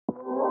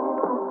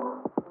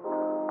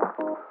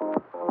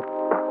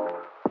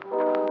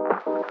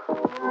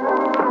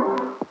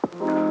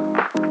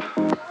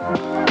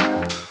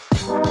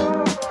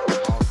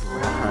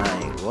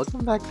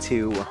welcome back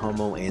to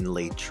Homo in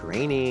Late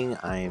Training.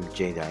 I'm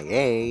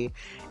JDIA,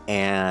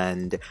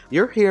 and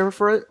you're here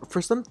for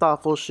some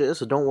thoughtful shit,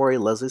 so don't worry,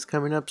 Leslie's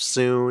coming up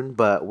soon,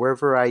 but we're a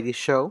variety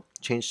show,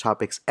 change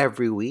topics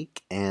every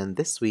week, and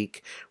this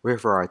week we're here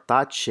for our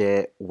thought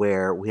shit,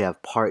 where we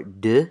have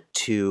part 2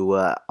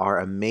 to our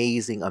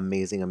amazing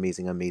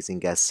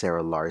guest,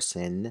 Sarah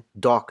Larson,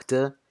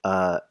 Doctor,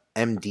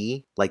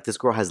 MD. Like, this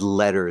girl has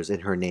letters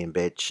in her name,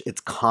 bitch.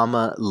 It's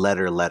comma,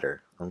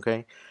 letter,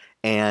 okay?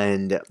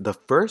 And the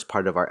first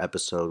part of our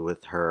episode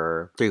with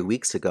her 3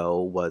 weeks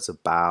ago was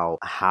about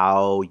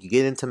how you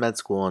get into med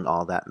school and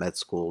all that med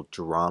school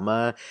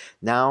drama.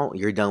 Now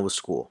you're done with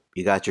school.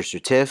 You got your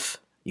certif.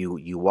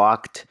 You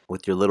walked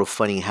with your little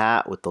funny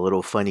hat with the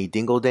little funny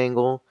dingle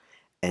dangle,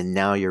 and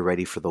now you're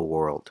ready for the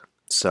world.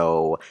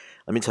 So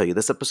let me tell you,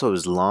 this episode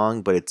is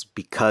long, but it's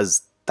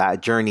because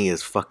that journey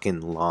is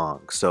fucking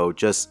long. So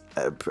just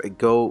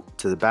go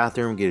to the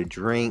bathroom, get a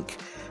drink.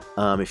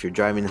 If you're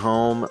driving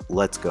home,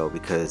 let's go,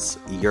 because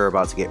you're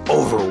about to get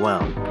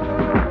overwhelmed.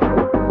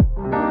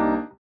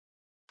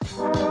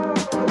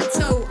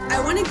 So I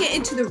want to get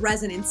into the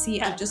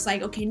residency of just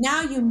like, okay,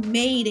 now you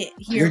made it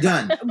here. You're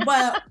done.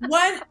 But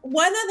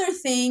one other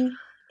thing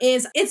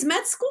is, it's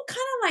med school kind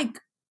of like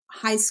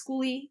high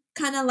schooly,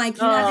 kind of like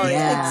you have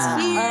your cliques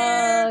here.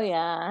 Oh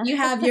yeah. You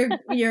have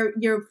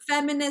your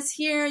feminists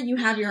here. You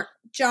have your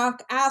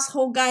jock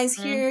asshole guys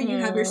here. You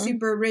have your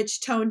super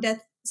rich tone deaf.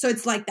 So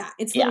it's like that.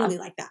 It's literally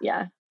like that.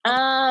 Yeah.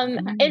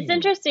 It's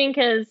interesting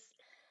because,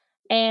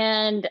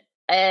 so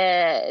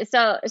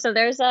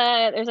there's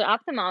an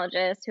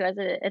ophthalmologist who has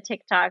a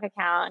TikTok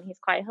account, and he's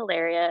quite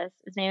hilarious.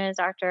 His name is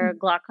Dr.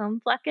 Glaucom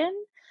Flecken.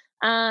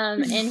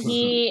 And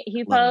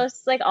he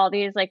posts like all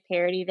these like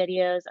parody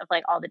videos of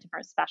like all the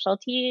different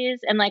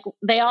specialties, and like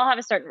they all have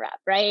a certain rep,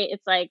 right?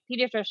 It's like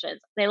pediatricians,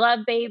 they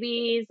love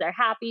babies, they're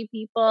happy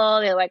people,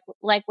 they like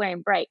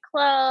wearing bright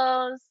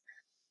clothes.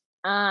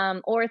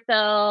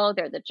 Ortho,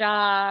 they're the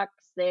jocks,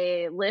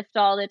 they lift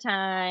all the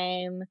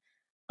time.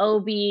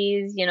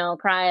 OBs,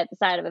 cry at the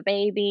side of a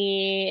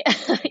baby.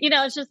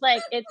 It's just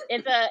like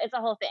it's a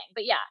whole thing.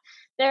 But yeah,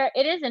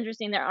 it is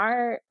interesting. There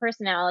are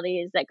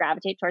personalities that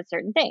gravitate towards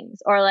certain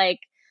things, or like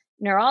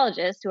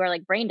neurologists who are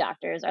like brain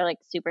doctors are like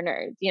super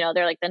nerds.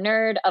 They're like the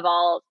nerd of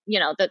all, the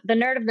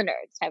nerd of the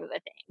nerds type of a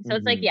thing. So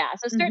it's like,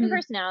 so certain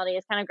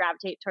personalities kind of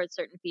gravitate towards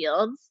certain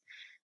fields.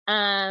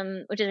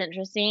 Which is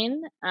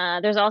interesting.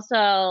 There's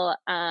also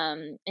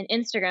an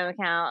Instagram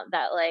account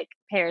that like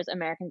pairs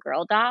American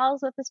Girl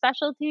dolls with the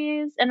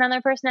specialties and then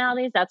their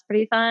personalities. That's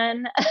pretty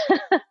fun.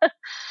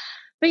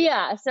 But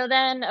yeah, so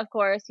then of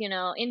course,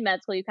 in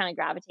med school you kind of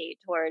gravitate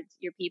towards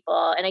your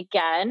people. And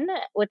again,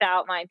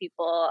 without my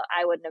people,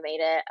 I wouldn't have made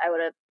it. I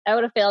would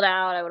have failed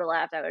out. I would have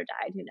left. I would have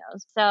died. Who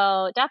knows?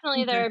 So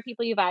definitely there are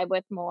people you vibe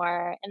with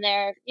more, and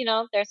they're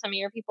some of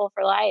your people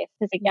for life,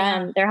 because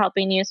again, they're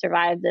helping you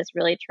survive this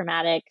really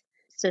traumatic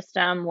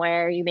system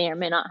where you may or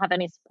may not have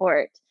any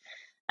support.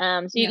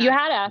 So you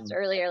had asked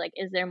earlier, like,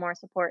 is there more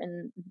support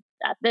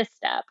at this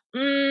step?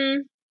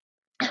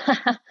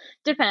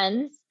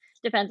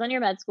 Depends on your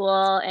med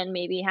school and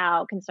maybe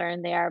how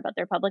concerned they are about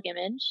their public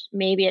image.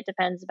 Maybe it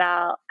depends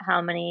about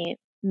how many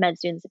med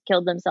students have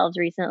killed themselves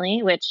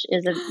recently, which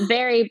is a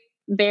very,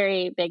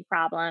 very big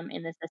problem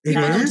in the system. We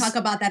don't talk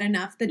about that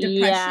enough. The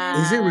depression.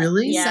 Yeah. Is it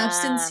really? Yeah.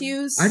 Substance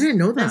use. I didn't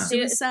know that.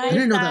 Suicide. I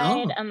didn't know that.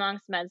 Suicide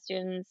amongst med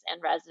students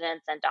and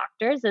residents and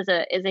doctors is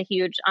a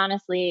huge,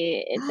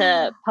 honestly, it's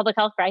a public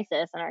health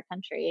crisis in our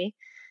country.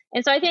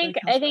 And so I think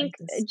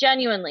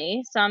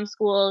genuinely some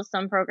schools,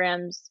 some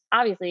programs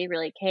obviously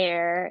really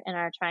care and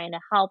are trying to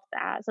help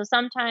that. So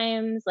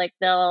sometimes like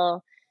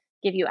they'll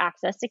give you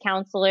access to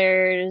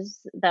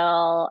counselors,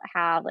 they'll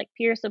have like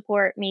peer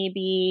support.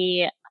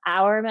 Maybe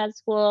our med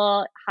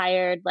school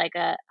hired like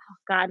and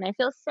I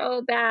feel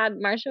so bad.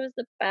 Marsha was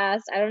the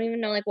best. I don't even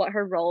know like what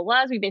her role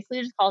was. We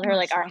basically just called her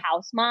like our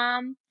house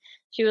mom.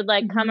 She would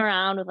like come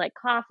around with like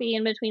coffee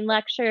in between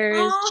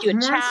lectures. She would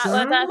chat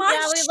with us.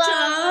 Yeah, we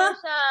love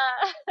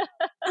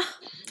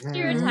Marsha.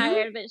 She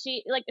retired, but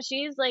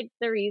she's like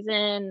the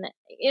reason,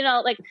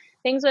 like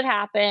things would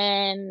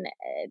happen,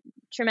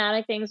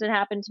 traumatic things would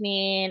happen to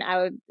me,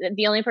 and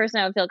the only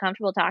person I would feel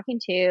comfortable talking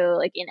to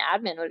like in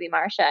admin would be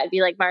Marsha. I'd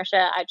be like,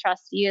 Marsha, I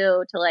trust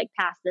you to like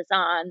pass this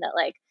on, that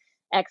like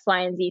X, Y,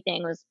 and Z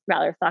thing was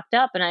rather fucked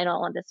up and I don't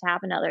want this to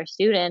happen to other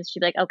students.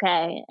 She'd be like,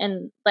 okay.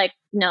 And like,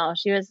 no,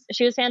 she was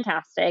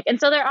fantastic. And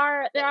so there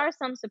are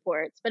some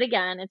supports, but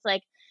again, it's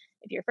like,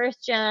 if you're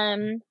first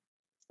gen,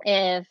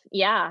 if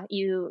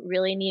you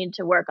really need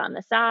to work on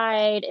the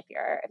side, if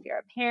you're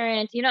a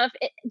parent,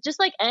 just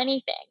like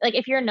anything, like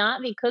if you're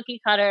not the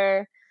cookie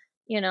cutter,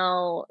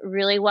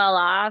 really well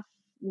off,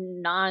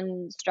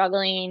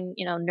 non-struggling,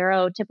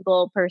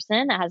 neurotypical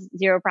person that has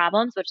zero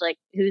problems, which like,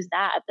 who's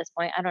that at this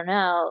point? I don't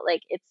know.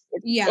 Like it's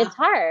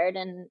hard,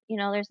 and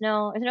there's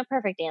no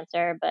perfect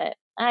answer, but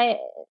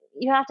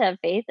you have to have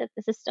faith that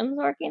the system's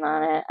working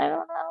on it. I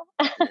don't know.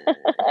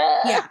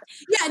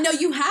 No,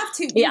 you have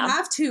to, or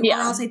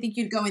else I think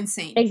you'd go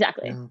insane.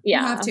 Exactly.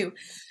 Yeah. You have to.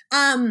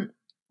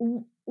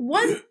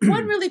 one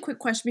really quick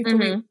question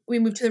before we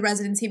move to the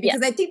residency,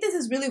 because I think this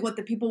is really what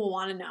the people will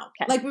want to know.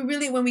 Okay. Like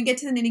when we get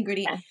to the nitty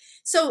gritty. Okay.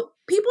 So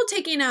people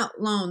taking out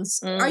loans,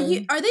 are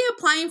they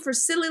applying for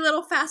silly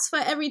little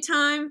FAFSA every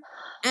time?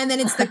 And then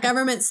it's the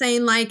government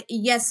saying like,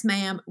 yes,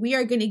 ma'am, we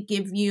are going to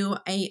give you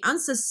a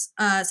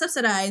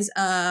subsidized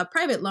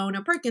private loan,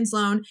 a Perkins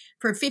loan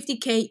for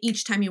 $50,000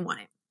 each time you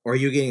want it. Or are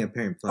you getting a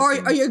parent plus? Or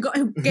are you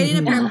getting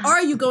a parent?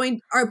 Or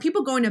are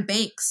people going to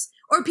banks?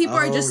 Or people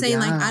are just saying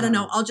like, I don't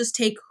know, I'll just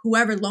take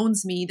whoever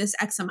loans me this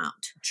X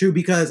amount. True,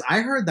 because I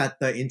heard that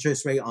the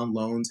interest rate on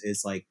loans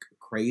is like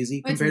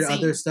crazy compared to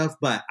other stuff.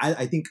 But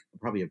I think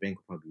probably a bank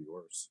would probably be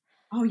worse.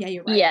 Oh, yeah,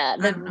 you're right. Yeah,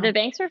 the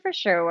banks are for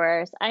sure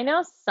worse. I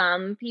know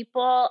some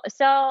people.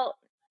 So,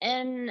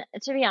 and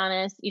to be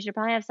honest, you should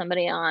probably have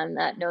somebody on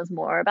that knows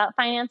more about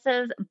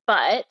finances.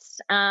 But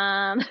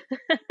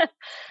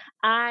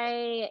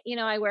I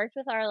worked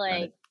with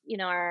our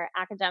our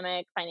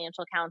academic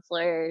financial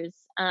counselors.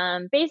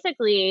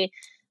 Basically,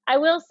 I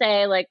will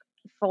say like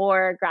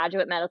for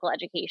graduate medical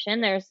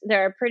education,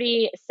 there are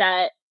pretty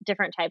set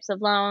different types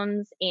of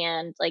loans,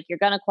 and like you're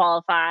going to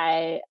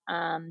qualify.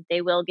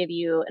 They will give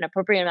you an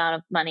appropriate amount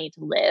of money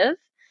to live.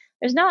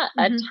 There's not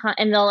a ton,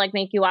 and they'll like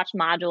make you watch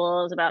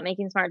modules about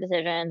making smart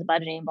decisions,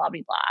 budgeting, blah,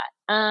 blah,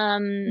 blah.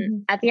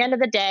 At the end of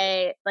the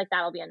day, like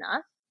that'll be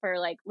enough for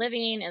like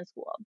living and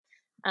school.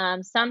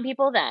 Some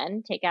people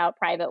then take out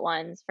private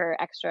ones for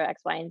extra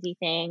X, Y, and Z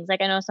things.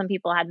 Like I know some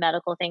people had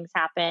medical things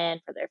happen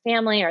for their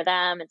family or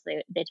them, and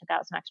so they took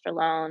out some extra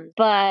loans.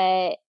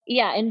 But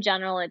yeah, in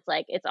general,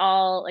 it's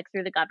all like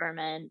through the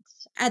government.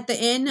 At the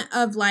end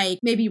of like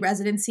maybe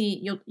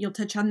residency, you'll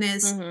touch on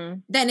this.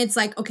 Then it's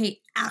like, okay,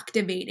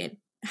 activated.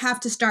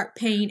 Have to start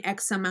paying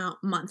X amount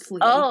monthly.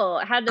 Oh,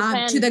 had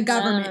the to the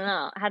government.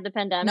 No. Had the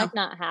pandemic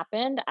not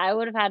happened, I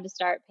would have had to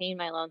start paying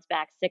my loans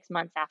back 6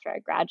 months after I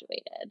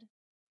graduated.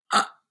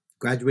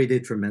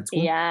 Graduated from med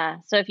school? Yeah.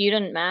 So if you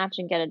didn't match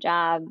and get a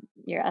job,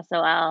 you're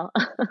SOL.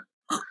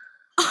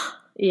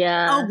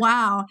 Yeah. Oh,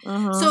 wow.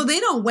 So they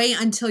don't wait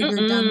until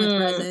you're done with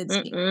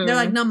residency. They're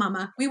like, no,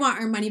 mama, we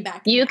want our money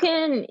back. You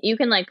can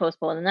like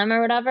postpone them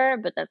or whatever,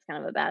 but that's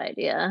kind of a bad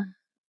idea.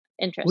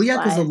 Well, yeah,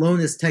 because the loan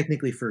is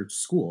technically for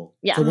school.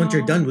 Yeah. So once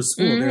you're done with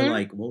school, they're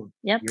like, well,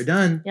 you're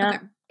done. Yeah. Okay.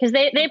 Because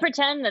they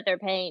pretend that they're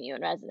paying you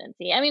in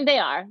residency. I mean, they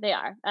are.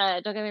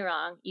 Don't get me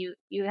wrong. You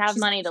have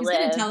money to live. She's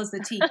going to tell us the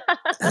tea.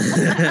 Tell us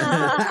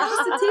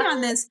the tea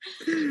on this.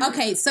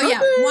 Okay, so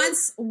yeah,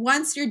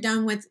 once you're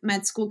done with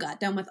med school, got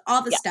done with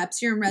all the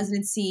steps, you're in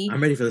residency.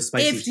 I'm ready for the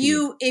spicy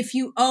tea. If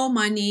you owe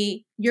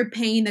money, you're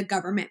paying the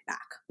government back.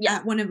 Yeah.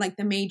 At one of like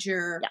the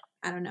major,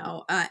 I don't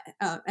know,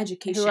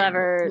 education.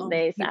 Whoever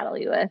they saddle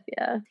you with,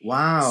 yeah.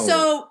 Wow.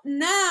 So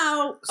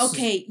now,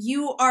 okay,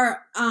 you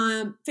are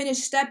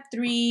finished step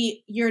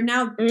 3. You're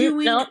now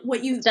doing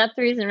what you... Step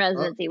 3 is in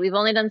residency. We've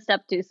only done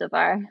step 2 so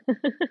far.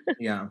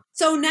 Yeah.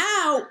 So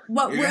now,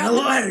 we're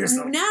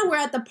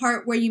at the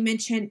part where you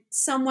mentioned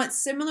somewhat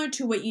similar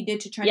to what you did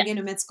to try to get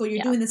into med school.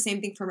 You're doing the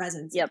same thing for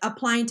residency.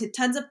 Applying to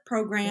tons of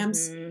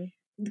programs.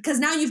 Because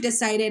now you've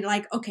decided,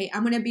 like, okay,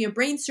 I'm going to be a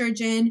brain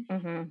surgeon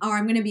or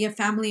I'm going to be a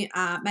family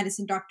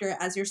medicine doctor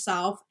as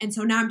yourself. And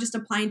so now I'm just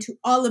applying to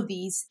all of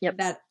these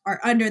that are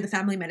under the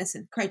family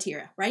medicine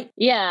criteria, right?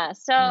 Yeah.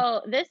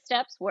 So this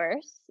step's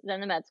worse than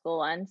the med school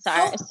one.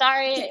 Sorry.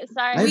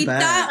 We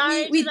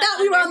thought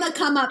we were on the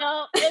come up.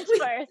 No, it's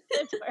worse.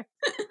 It's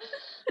worse.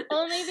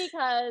 Only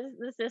because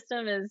the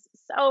system is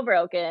so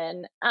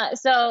broken.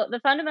 So the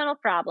fundamental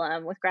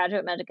problem with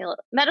graduate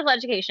medical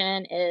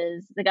education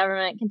is the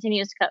government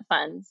continues to cut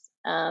funds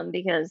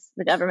because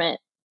the government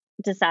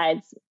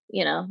decides,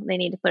 they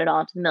need to put it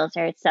all into the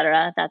military,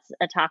 etc. That's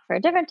a talk for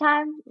a different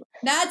time.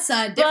 That's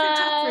a different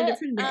talk for a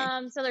different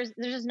day. So there's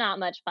just not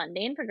much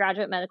funding for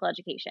graduate medical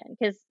education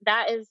because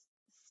that is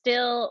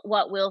still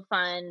what will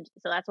fund.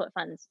 So that's what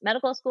funds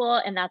medical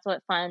school and that's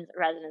what funds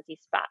residency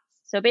spots.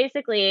 So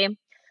basically,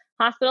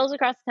 hospitals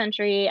across the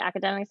country,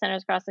 academic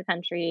centers across the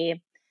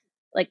country,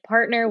 like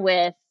partner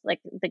with like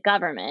the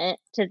government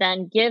to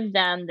then give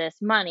them this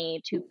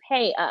money to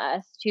pay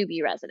us to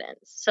be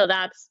residents. So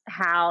that's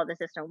how the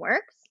system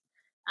works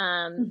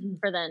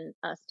for then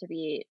us to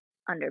be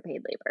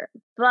underpaid labor.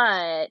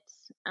 But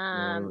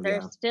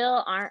there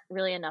still aren't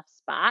really enough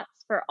spots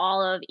for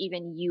all of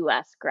even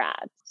US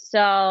grads.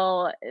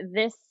 So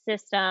this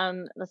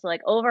system, this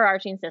like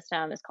overarching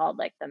system is called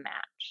like the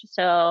match.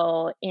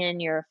 So in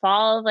your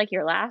fall of like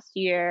your last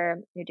year,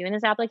 you're doing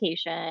this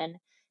application,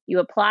 you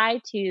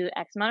apply to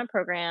X amount of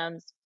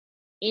programs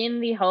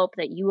in the hope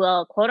that you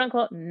will quote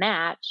unquote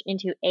match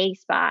into a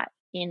spot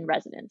in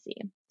residency.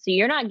 So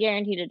you're not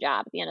guaranteed a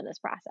job at the end of this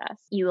process.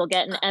 You will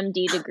get an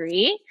MD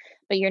degree,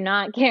 but you're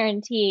not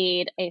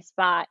guaranteed a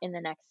spot in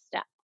the next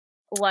step.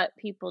 What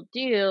people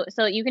do,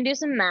 so you can do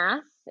some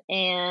math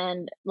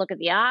and look at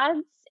the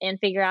odds and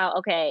figure out,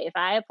 okay, if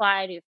I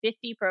apply to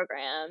 50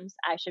 programs,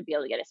 I should be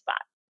able to get a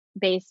spot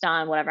based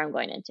on whatever I'm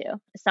going into.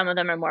 Some of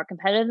them are more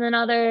competitive than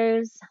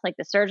others, like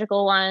the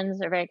surgical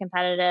ones are very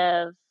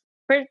competitive.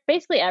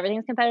 Basically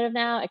everything's competitive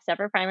now except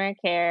for primary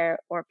care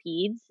or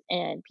peds,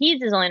 and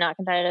peds is only not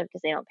competitive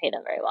because they don't pay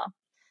them very well.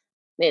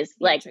 is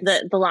like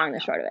the long and the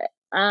short of it.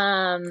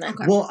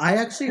 Okay. Well, I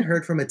actually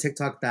heard from a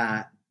TikTok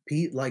that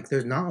like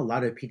there's not a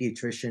lot of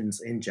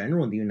pediatricians in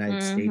general in the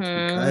United States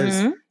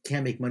because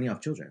can't make money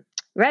off children.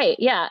 Right.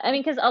 Yeah. I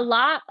mean, because a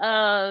lot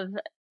of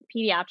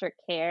pediatric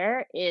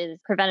care is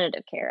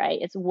preventative care, right?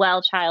 It's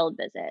well child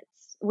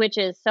visits, which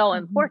is so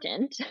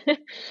important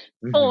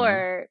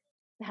for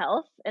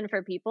health and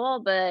for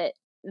people, but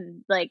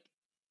like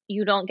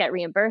you don't get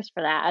reimbursed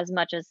for that as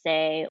much as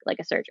say like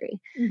a surgery.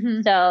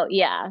 So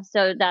yeah,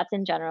 so that's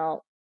in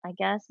general, I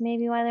guess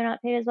maybe why they're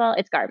not paid as well.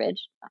 It's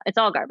garbage. It's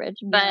all garbage.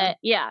 But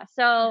yeah,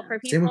 so for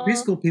people, same with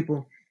preschool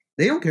people,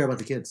 they don't care about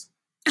the kids.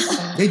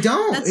 They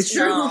don't. That's it's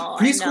true. true.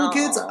 Preschool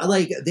kids,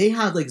 like they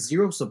have like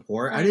zero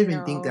support. I don't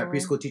even think that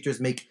preschool teachers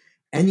make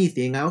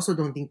anything. I also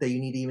don't think that you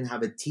need to even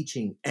have a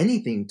teaching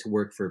anything to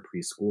work for a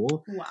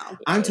preschool. Wow.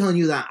 I'm telling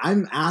you that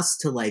I'm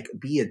asked to like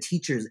be a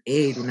teacher's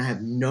aide when I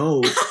have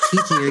no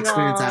teaching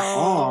experience at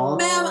all.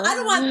 Ma'am, I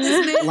don't want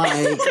this man.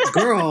 Like,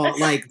 girl,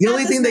 like the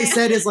only thing they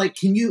said is like,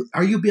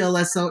 are you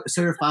BLS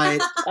certified?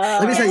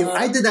 Let me tell you,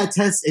 I did that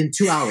test in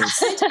 2 hours.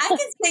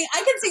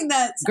 I can sing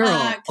that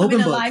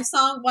Open Alive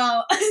song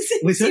while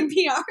singing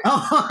CPR.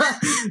 Oh.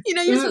 You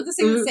know, you're supposed to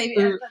sing the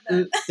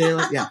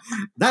same. Yeah,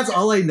 that's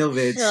all I know,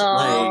 bitch.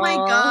 Oh my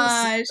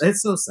gosh,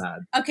 it's so sad.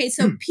 Okay,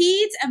 so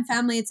peds and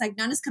family, it's like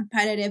not as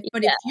competitive,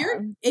 but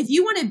if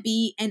you want to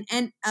be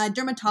a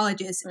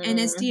dermatologist,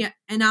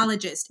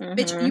 anesthesiologist,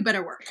 bitch, you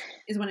better work.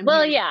 Is what I'm.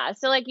 Well, yeah.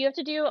 So like you have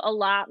to do a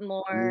lot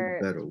more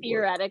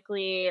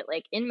theoretically,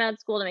 like in med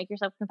school to make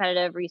yourself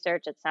competitive,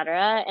 research,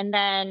 etc. And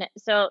then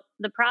so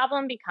the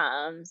problem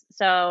becomes,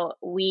 so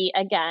we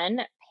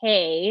again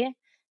pay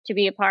to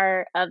be a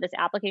part of this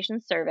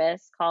application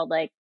service called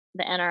like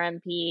the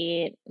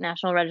NRMP,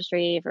 National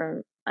Registry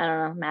for, I don't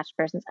know, matched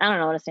persons. I don't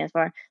know what it stands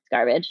for. It's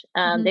garbage.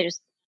 They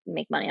just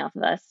make money off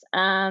of us.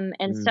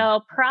 And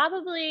so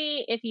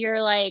probably if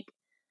you're like,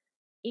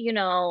 you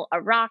know,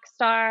 a rock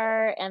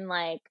star and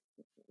like,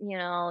 you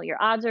know, your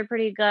odds are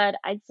pretty good,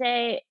 I'd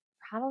say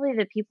probably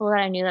the people that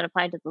I knew that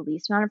applied to the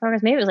least amount of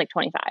programs, maybe it was like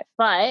 25.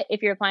 But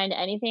if you're applying to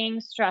anything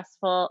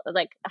stressful,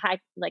 like high,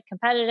 like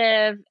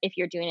competitive, if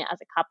you're doing it as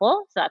a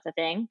couple, so that's a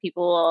thing,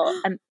 people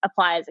will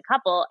apply as a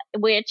couple,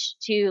 which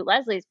to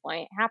Leslie's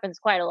point happens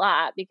quite a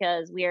lot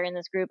because we are in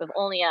this group of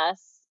only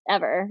us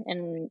ever.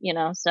 And, you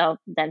know, so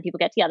then people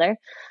get together.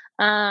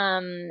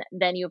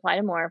 Then you apply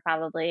to more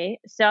probably.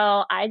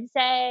 So I'd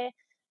say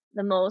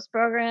the most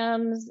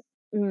programs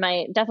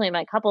definitely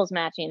my couples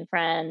matching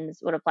friends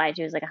would apply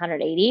to is like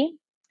 180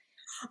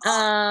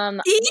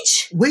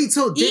 each. Wait,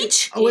 so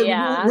each? Wait,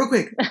 real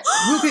quick.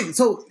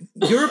 So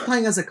you're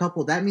applying as a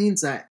couple. That means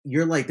that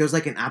you're like, there's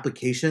like an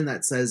application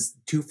that says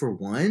 2 for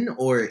 1,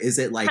 or is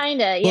it like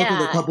kinda, both of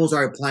the couples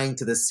are applying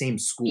to the same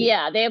school?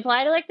 Yeah, they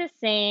apply to like the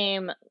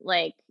same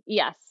like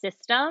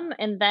system,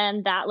 and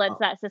then that lets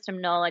that system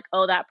know like,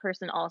 oh, that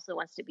person also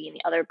wants to be in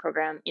the other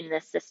program in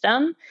this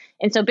system.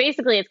 And so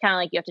basically it's kind of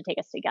like you have to take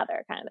us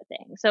together kind of a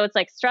thing. So it's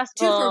like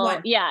stressful. 2 for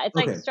 1. Yeah, it's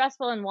like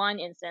stressful in one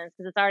instance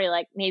because it's already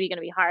like maybe going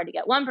to be hard to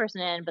get one person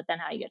in, but then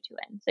how you get 2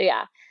 in. So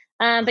yeah.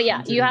 But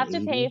yeah, you have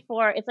to pay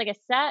for, it's like a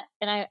set,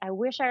 and I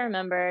wish I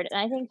remembered, and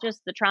I think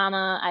just the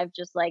trauma, I've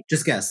just like,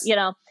 just guess, you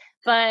know,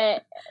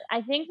 but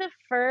I think the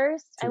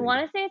first, I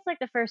want to say it's like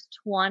the first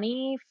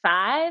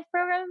 25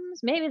 programs,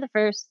 maybe the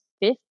first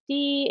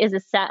 50 is a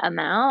set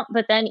amount,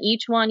 but then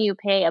each one you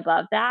pay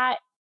above that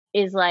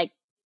is like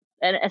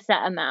a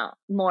set amount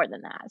more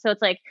than that. So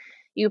it's like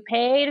you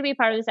pay to be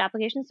part of this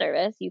application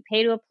service, you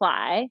pay to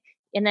apply,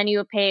 and then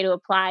you pay to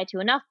apply to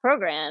enough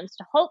programs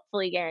to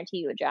hopefully guarantee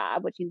you a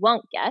job, which you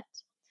won't get.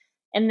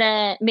 And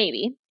then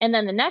maybe. And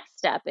then the next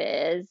step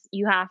is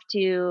you have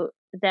to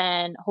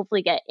then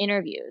hopefully get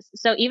interviews.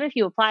 So even if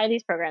you apply to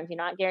these programs, you're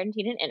not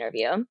guaranteed an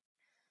interview.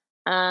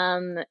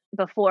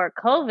 Before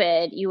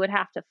COVID, you would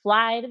have to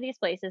fly to these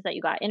places that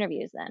you got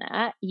interviews then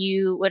at.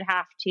 You would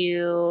have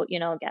to, you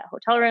know, get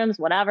hotel rooms,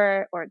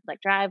 whatever, or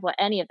like drive,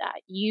 any of that.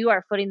 You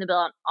are footing the bill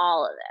on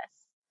all of this.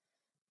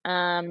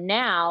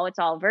 Now it's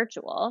all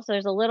virtual, so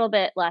there's a little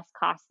bit less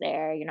cost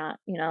there. You're not,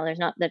 you know, there's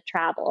not the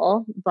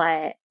travel,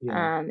 but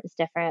it's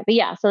different. But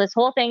yeah, so this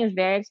whole thing is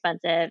very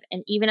expensive,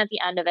 and even at the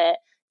end of it,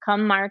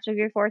 come March of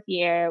your 4th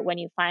year, when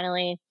you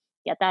finally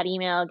get that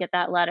email, get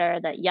that letter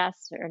that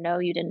yes or no,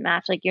 you didn't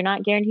match, like you're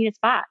not guaranteed a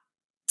spot.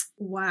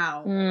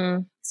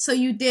 Wow. So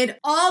you did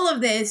all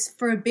of this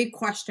for a big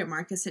question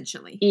mark,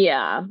 essentially.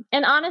 Yeah.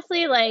 And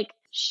honestly, like,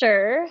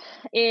 sure,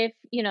 if,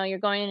 you know, you're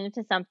going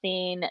into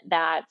something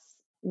that's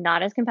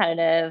not as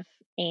competitive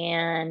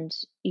and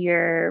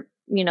you're,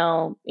 you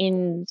know,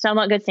 in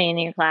somewhat good standing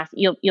in your class,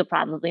 you'll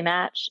probably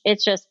match.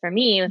 It's just for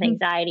me with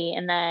anxiety.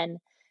 And then,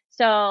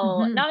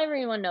 so not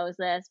everyone knows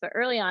this, but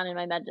early on in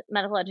my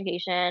medical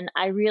education,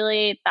 I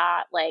really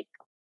thought like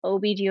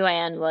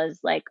OBGYN was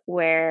like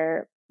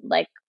where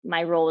like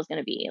my role was going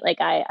to be. Like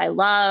I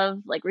love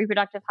like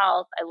reproductive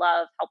health. I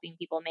love helping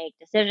people make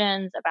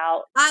decisions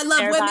about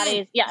their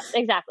bodies. Yes,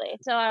 exactly.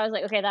 So I was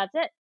like, okay, that's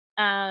it.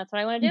 That's what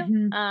I want to do.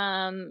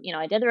 You know,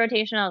 I did the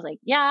rotation. I was like,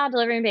 yeah,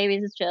 delivering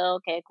babies is chill.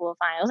 Okay, cool,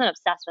 fine. I wasn't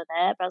obsessed with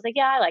it, but I was like,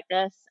 yeah, I like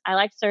this. I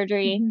like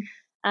surgery.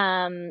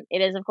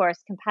 It is, of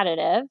course,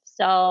 competitive.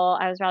 So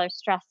I was rather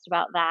stressed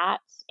about that.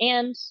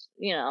 And,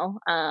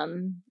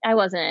 I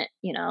wasn't,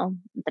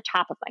 the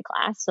top of my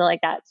class. So like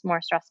that's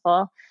more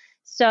stressful.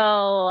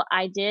 So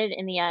I did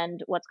in the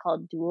end what's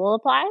called dual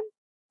apply.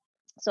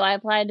 So I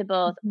applied to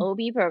both OB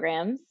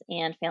programs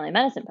and family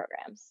medicine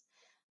programs.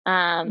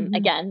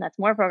 Again, that's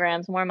more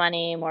programs, more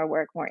money, more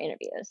work, more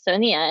interviews. So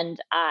in the end,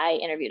 I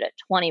interviewed at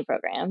 20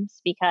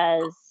 programs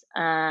because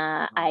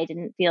I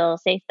didn't feel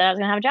safe that I was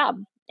going to have a job.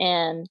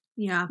 And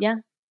yeah.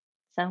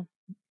 So.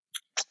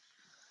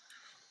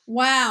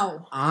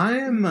 Wow.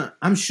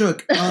 I'm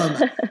shook.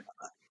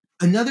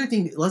 Another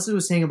thing Leslie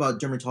was saying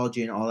about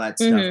dermatology and all that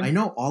stuff, I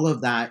know all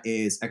of that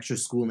is extra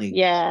schooling.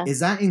 Yeah.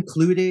 Is that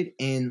included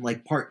in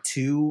like part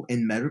 2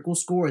 in medical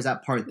school, or is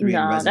that part 3 in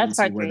residency that's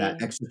part where 3.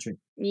 that extra training?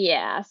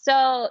 Yeah.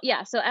 So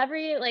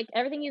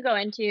everything you go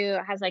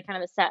into has like kind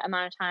of a set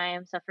amount of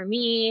time. So for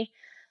me,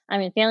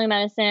 family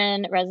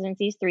medicine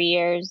residency is 3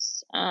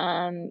 years.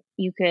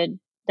 You could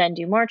then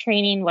do more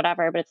training,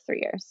 whatever, but it's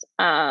 3 years.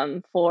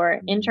 For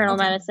internal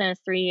medicine,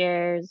 it's 3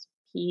 years.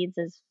 Peds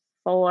is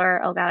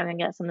 4. Oh God, I'm gonna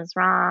get some of this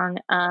wrong.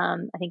 I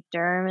think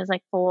derm is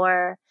like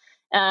 4.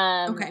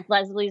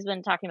 Leslie's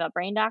been talking about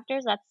brain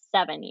doctors. That's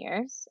 7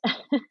 years.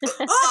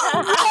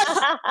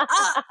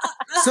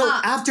 So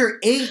after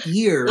 8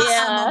 years,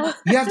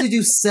 you have to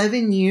do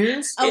 7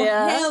 years? Oh,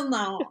 hell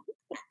no.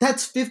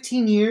 That's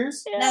 15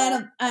 years?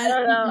 Yeah. I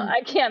don't know. I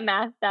can't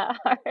math that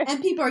hard.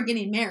 And people are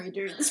getting married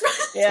during this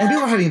process. And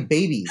people are having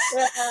babies.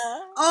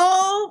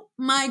 Oh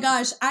my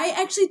gosh. I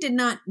actually did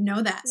not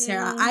know that,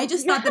 Sarah. I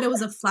just thought that it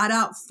was a flat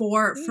out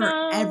 4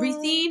 for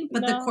everything,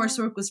 but the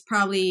coursework was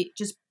probably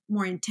just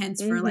more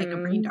intense for like a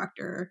brain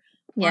doctor.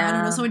 Or I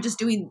don't know, someone just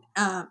doing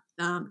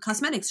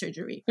cosmetic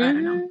surgery. I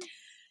don't know.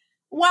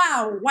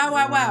 Wow.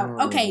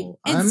 Okay.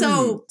 And I'm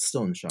so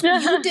still in shock.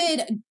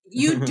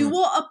 You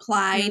dual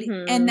applied,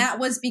 and that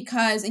was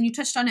because, and you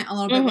touched on it a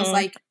little bit, was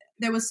like,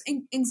 there was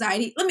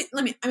anxiety.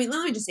 Let me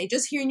just say,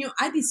 just hearing you,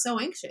 I'd be so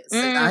anxious.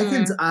 I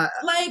can,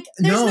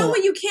 there's no way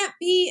you can't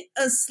be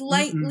a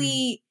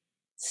slightly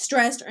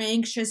stressed or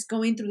anxious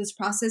going through this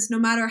process, no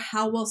matter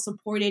how well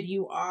supported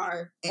you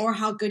are or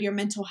how good your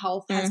mental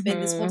health has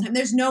been this whole time.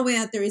 There's no way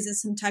that there isn't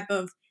some type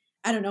of,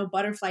 I don't know,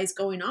 butterflies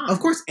going on.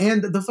 Of course,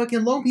 and the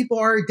fucking loan people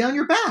are down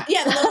your back.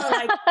 Yeah, the loan are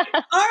like,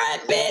 all right,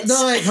 bitch.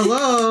 They're like,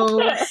 hello.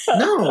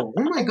 No,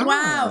 oh my God.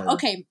 Wow.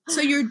 Okay,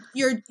 so you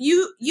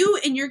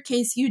in your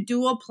case, you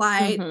do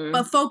apply,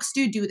 but folks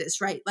do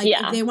this, right? Like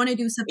if they want to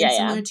do something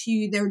similar to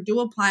you, they do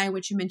apply,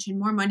 which you mentioned,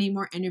 more money,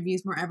 more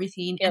interviews, more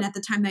everything. And at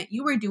the time that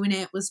you were doing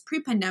it was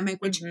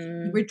pre-pandemic, which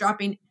you were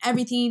dropping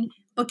everything,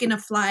 booking a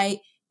flight,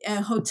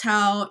 a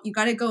hotel, you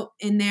got to go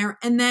in there,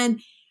 and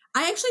then.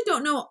 I actually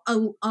don't know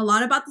a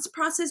lot about this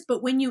process,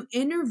 but when you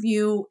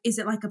interview, is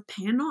it like a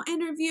panel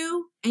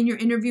interview and you're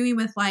interviewing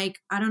with like,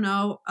 I don't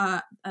know,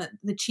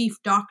 the chief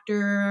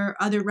doctor,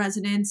 other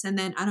residents, and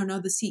then, I don't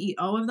know, the CEO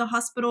of the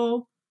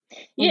hospital?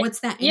 Or what's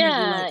that interview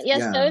like?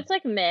 Yeah, so it's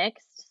like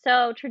mixed.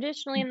 So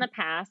traditionally in the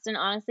past, and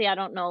honestly, I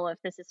don't know if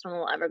the system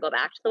will ever go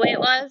back to the way it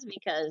was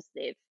because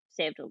they've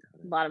saved a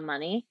lot of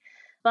money.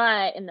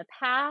 But in the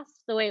past,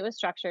 the way it was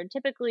structured,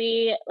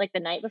 typically, like the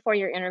night before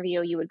your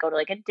interview, you would go to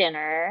like a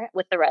dinner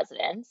with the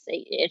residents.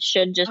 It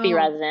should just be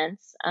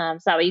residents. So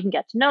that way you can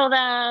get to know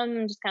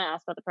them, just kind of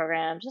ask about the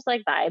program, just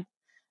like vibe.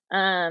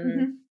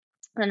 And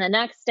the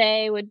next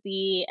day would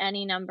be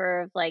any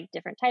number of like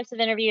different types of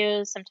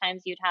interviews.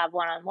 Sometimes you'd have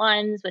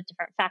one-on-ones with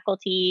different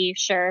faculty.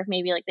 Sure,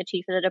 maybe like the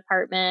chief of the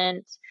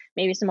department,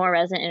 maybe some more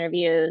resident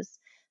interviews.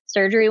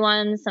 Surgery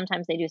ones,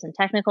 sometimes they do some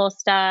technical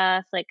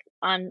stuff. Like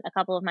on a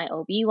couple of my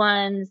OB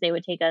ones, they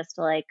would take us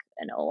to like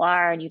an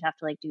OR and you'd have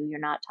to like do your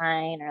knot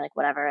tying or like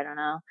whatever, I don't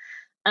know.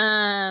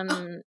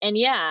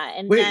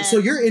 And wait, then, so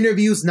your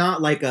interview's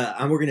not like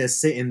we're gonna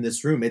sit in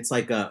this room. It's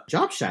like a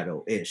job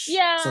shadow-ish.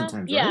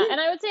 Sometimes, right?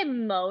 And I would say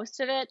most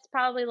of it's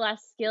probably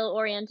less skill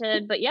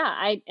oriented, but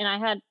I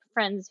had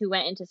friends who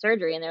went into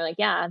surgery and they're like,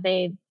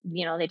 they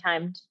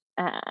timed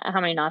how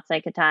many knots I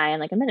could tie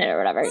in like a minute or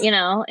whatever,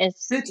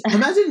 it's Bitch,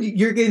 imagine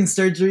you're getting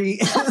surgery.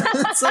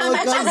 Someone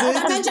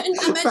comes in.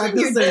 Imagine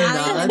you're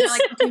dying and they're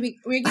like, okay,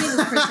 we're getting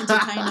this person to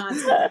tie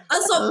knots.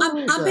 Also,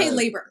 I'm paid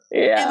labor.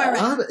 Am I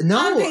right?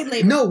 No, paid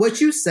labor. No, what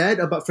you said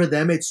about for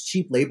them, it's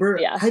cheap labor.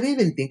 Yeah. I didn't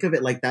even think of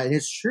it like that. And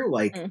it's true.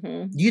 Like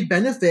you'd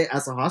benefit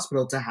as a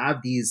hospital to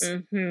have these,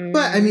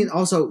 but I mean,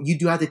 also you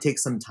do have to take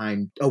some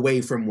time away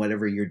from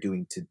whatever you're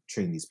doing to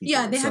train these people.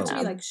 Yeah, they have to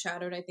be like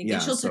shadowed, I think.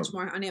 And she'll touch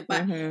more on it.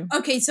 But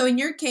okay, so in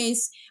your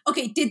case,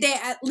 did they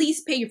at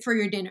least pay for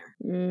your dinner?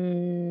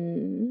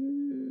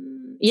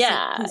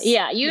 Yeah.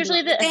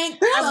 Usually why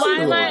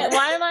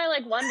am I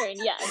like wondering?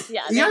 Yes.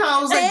 Yeah. Yeah,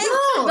 I was like,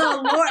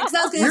 no. The Lord, 'cause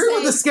I was gonna you're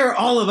able to scare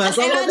all of us.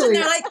 Imagine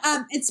they're like,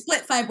 it's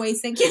split 5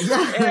 ways, thank you.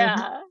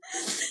 Yeah.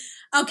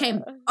 Okay.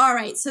 All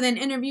right. So then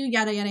interview,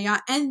 yada, yada,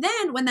 yada. And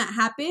then when that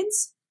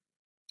happens,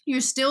 you're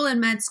still in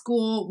med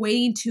school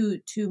waiting to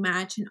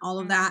match and all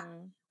of that.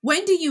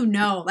 When do you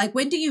know? Like,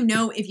 when do you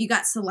know if you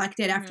got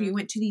selected after you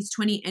went to these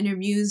 20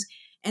 interviews?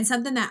 And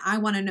something that I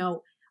want to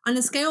know, on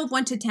a scale of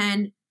 1 to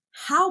 10,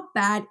 how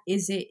bad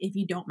is it if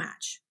you don't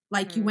match?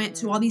 Like you went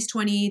to all these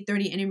 20,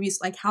 30 interviews.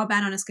 Like how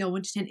bad on a scale of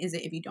 1 to 10 is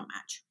it if you don't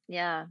match?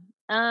 Yeah.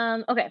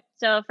 Okay.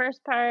 So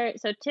first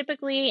part, so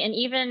typically, and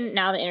even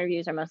now the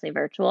interviews are mostly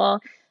virtual,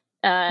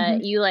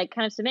 you like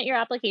kind of submit your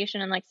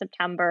application in like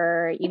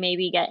September, you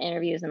maybe get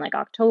interviews in like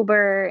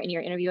October, and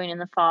you're interviewing in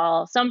the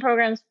fall. Some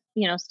programs,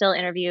 still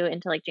interview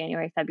into like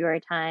January, February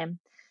time.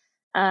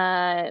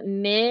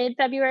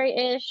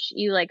 Mid-February-ish,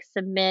 you like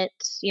submit,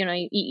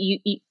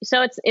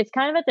 so it's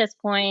kind of at this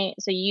point,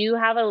 so you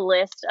have a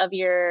list of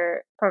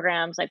your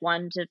programs, like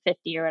 1 to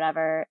 50 or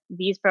whatever.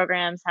 These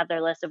programs have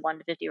their list of 1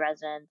 to 50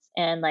 residents,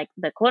 and like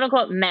the quote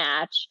unquote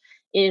match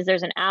is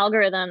there's an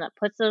algorithm that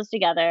puts those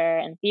together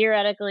and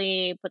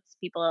theoretically puts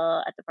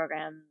people at the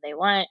program they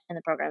want and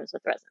the programs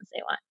with residents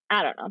they want.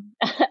 I don't know.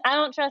 I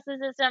don't trust the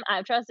system. I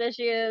have trust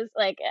issues.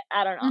 Like,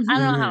 I don't know. I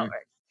don't know how it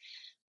works.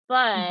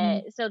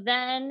 But so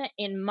then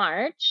in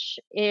March,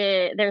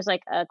 there's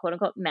like a quote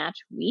unquote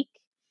match week.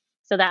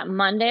 So that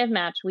Monday of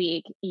match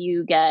week,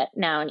 you get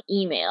now an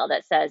email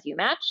that says you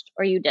matched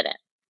or you didn't.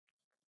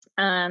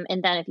 And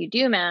then if you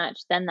do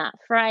match, then that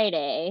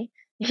Friday,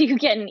 you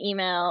get an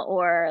email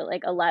or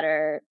like a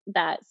letter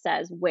that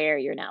says where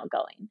you're now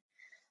going.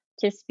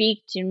 To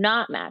speak to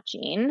not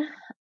matching,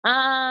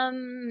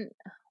 1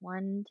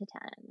 to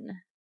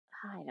 10.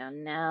 I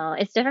don't know.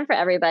 It's different for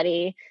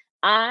everybody.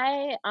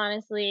 I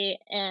honestly,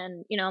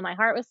 and my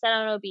heart was set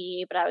on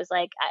OB, but I was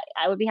like,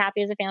 I would be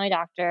happy as a family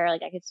doctor.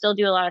 Like I could still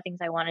do a lot of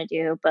things I want to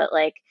do, but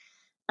like,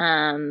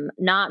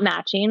 not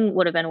matching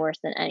would have been worse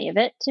than any of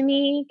it to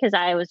me. Cause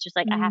I was just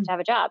like, I have to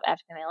have a job. I have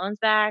to pay my loans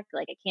back.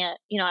 Like I can't,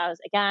 I was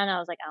like, I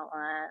don't want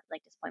to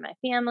like disappoint my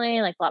family,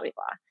 like blah, blah,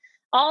 blah.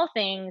 All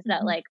things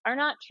that like are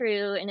not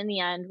true. And in the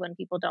end, when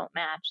people don't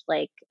match,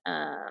 like,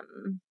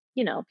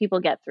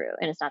 people get through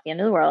and it's not the end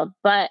of the world.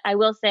 But I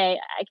will say,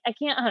 I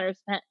can't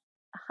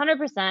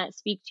 100%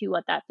 speak to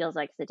what that feels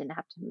like because it didn't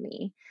happen to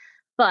me.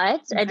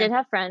 But I did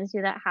have friends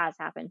who that has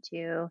happened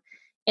to.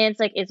 And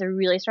it's a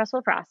really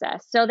stressful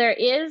process. So there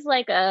is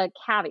like a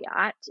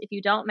caveat. If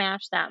you don't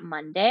match that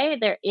Monday,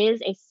 there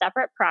is a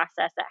separate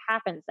process that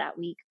happens that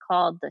week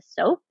called the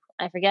SOAP.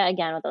 I forget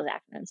again what those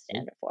acronyms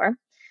stand for.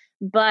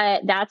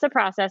 But that's a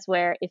process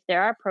where if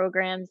there are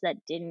programs that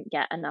didn't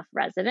get enough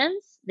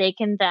residents, they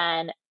can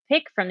then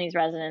pick from these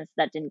residents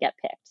that didn't get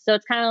picked. So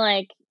it's kind of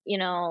like,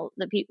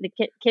 the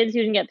kids who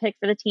didn't get picked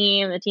for the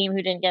team who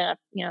didn't get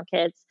enough,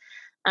 kids,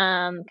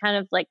 kind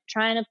of like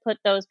trying to put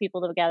those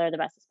people together the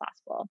best as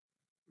possible.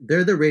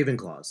 They're the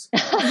Ravenclaws.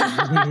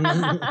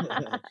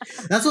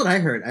 That's what I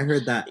heard. I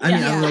heard that. I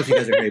mean, I don't know if you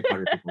guys are Harry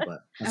Potter people,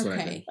 but that's what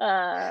I heard.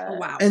 Oh,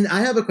 wow. And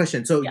I have a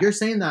question. So you're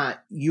saying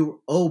that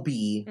you OB,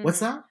 what's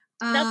that?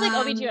 That's like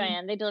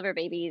OBGYN. They deliver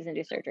babies and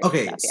do surgery.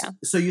 Okay, and stuff,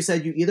 so you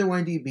said you either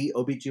wanted to be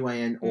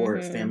OBGYN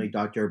or family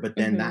doctor, but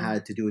then that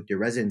had to do with your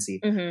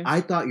residency. I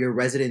thought your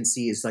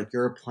residency is like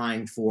you're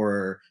applying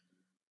for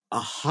a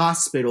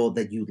hospital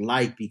that you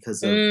like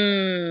because of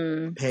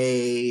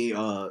pay,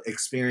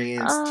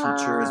 experience,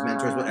 teachers,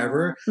 mentors,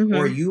 whatever.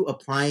 Or are you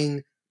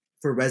applying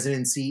for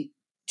residency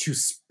to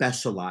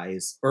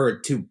specialize or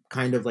to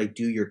kind of like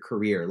do your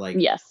career? Like,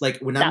 yes, like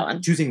when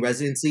I'm choosing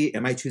residency,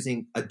 am I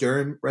choosing a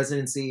derm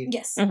residency?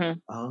 Yes.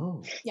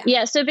 Oh.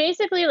 Yeah. So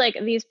basically like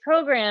these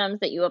programs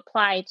that you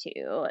apply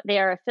to, they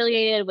are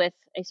affiliated with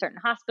a certain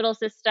hospital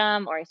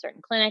system or a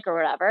certain clinic or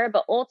whatever,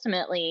 but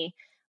ultimately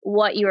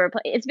what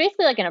it's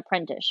basically like an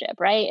apprenticeship,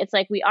 right? It's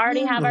like we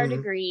already have our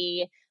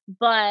degree,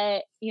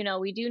 but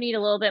we do need a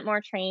little bit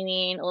more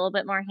training, a little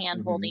bit more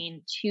hand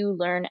holding to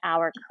learn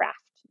our craft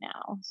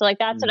now. So like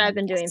that's what I've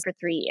been doing for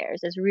 3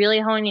 years, is really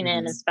honing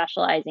in and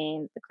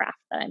specializing the craft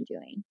that I'm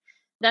doing.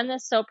 Then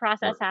this SOAP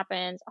process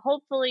happens.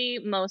 Hopefully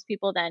most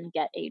people then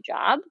get a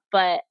job,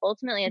 but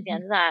ultimately at the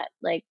end of that,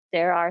 like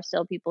there are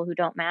still people who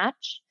don't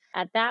match.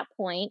 At that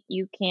point,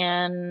 you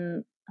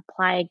can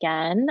apply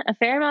again. A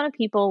fair amount of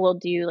people will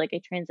do like a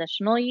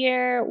transitional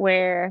year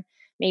where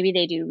maybe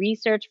they do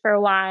research for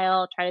a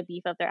while, try to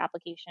beef up their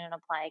application and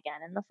apply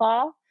again in the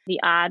fall. The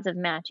odds of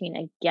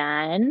matching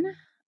again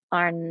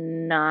are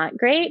not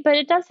great, but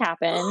it does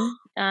happen.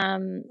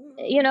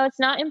 It's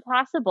not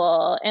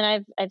impossible.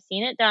 And I've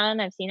seen it done.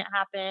 I've seen it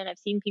happen. I've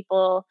seen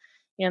people,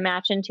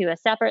 match into a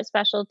separate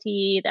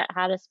specialty that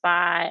had a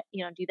spot,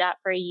 do that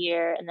for a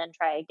year and then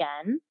try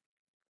again.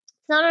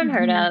 It's not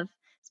unheard of.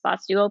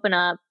 Spots do open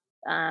up.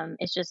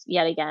 It's just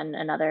yet again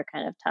another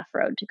kind of tough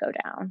road to go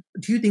down.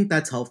 Do you think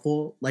that's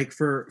helpful, like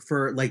for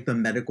like the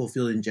medical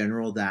field in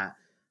general, that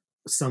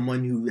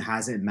someone who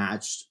hasn't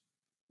matched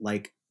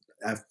like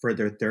for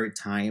their third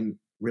time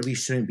really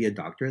shouldn't be a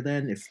doctor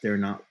then? If they're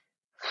not,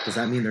 does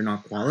that mean they're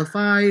not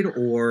qualified,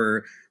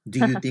 or do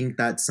you think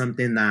that's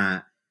something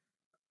that,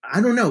 I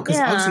don't know, because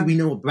obviously we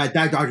know bad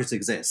doctors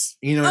exist.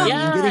 You know what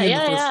I mean? Getting it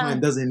the first time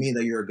doesn't mean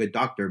that you're a good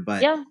doctor,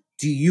 but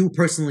do you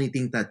personally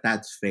think that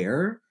that's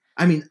fair?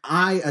 I mean,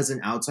 I, as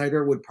an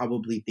outsider, would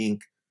probably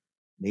think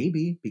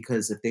maybe,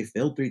 because if they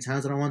failed 3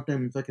 times, I don't want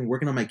them fucking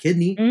working on my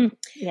kidney.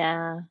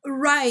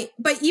 Right.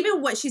 But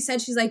even what she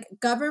said, she's like,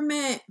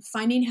 government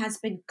funding has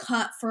been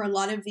cut for a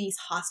lot of these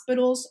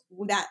hospitals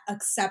that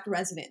accept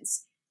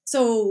residents.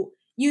 So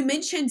you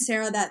mentioned,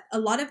 Sarah, that a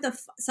lot of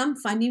some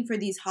funding for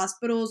these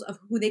hospitals of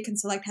who they can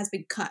select has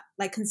been cut,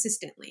 like,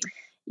 consistently.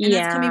 And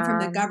that's coming from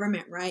the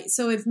government, right?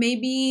 So if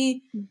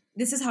maybe,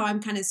 this is how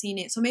I'm kind of seeing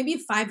it. So maybe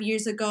 5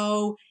 years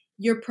ago,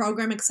 your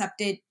program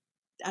accepted,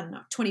 I don't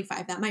know,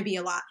 25. That might be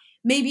a lot.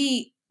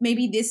 Maybe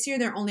this year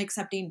they're only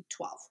accepting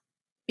 12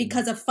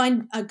 because of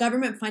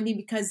government funding,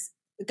 because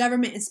the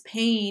government is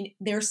paying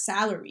their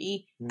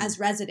salary as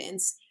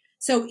residents.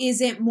 So is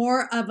it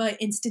more of an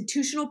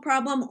institutional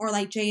problem, or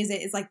like Jay,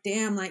 is like,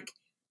 damn, like,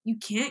 you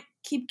can't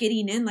keep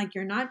getting in, like,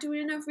 you're not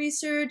doing enough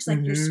research,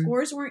 like your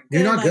scores weren't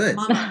good. You're not like, good.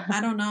 Mama,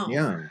 I don't know.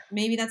 Yeah.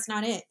 Maybe that's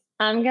not it.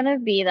 I'm going to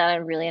be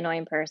that really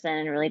annoying person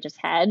and really just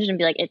hedge and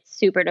be like, it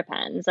super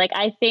depends. Like,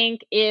 I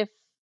think if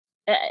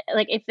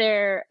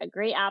they're a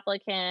great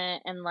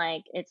applicant and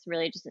like it's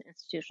really just an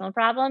institutional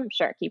problem,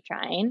 sure, keep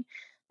trying.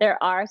 There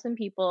are some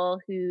people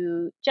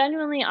who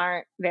genuinely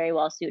aren't very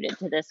well suited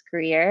to this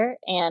career.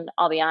 And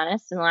I'll be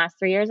honest, in the last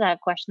 3 years, I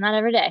have questioned that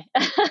every day.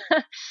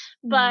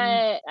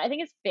 But I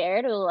think it's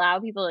fair to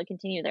allow people to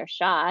continue their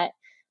shot.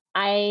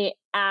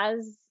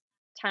 As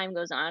time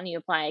goes on, you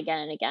apply again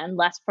and again,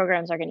 less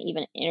programs are going to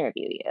even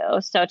interview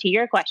you. So to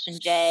your question,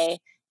 Jay,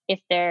 if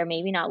they're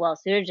maybe not well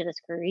suited to this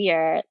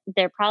career,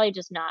 they're probably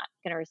just not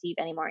going to receive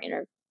any more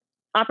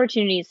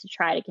opportunities to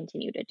try to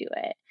continue to do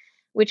it,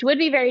 which would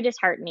be very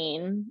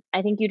disheartening.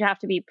 I think you'd have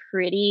to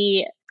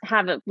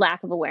have a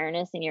lack of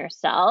awareness in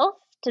yourself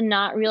to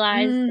not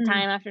realize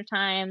time after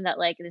time that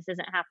like this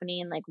isn't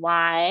happening. Like,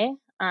 why?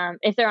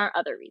 If there aren't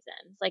other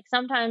reasons, like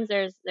sometimes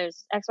there's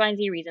X, Y, and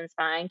Z reasons.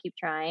 Fine, keep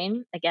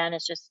trying. Again,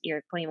 it's just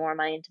you're putting more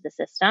money into the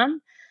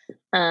system.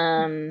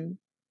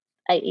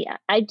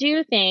 I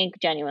do think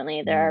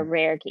genuinely there are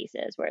rare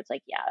cases where it's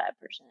like, yeah, that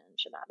person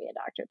should not be a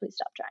doctor. Please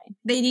stop trying.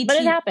 They need but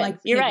to, it happens. Like,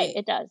 you're right.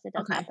 It does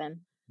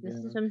happen. The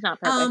system's not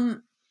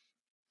perfect.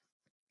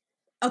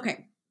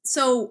 Okay.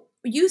 So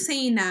you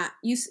saying that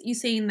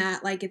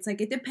like, it's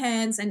like, it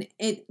depends, and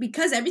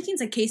because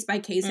everything's a case by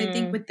case, I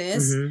think, with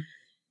this.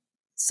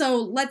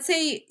 So let's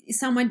say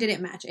someone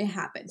didn't match. It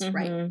happens,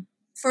 right?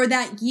 For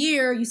that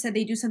year, you said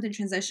they do something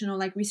transitional,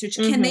 like research.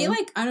 Can they,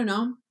 like, I don't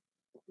know,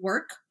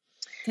 work?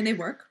 Can they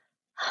work?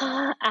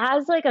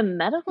 As like a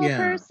medical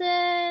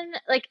person,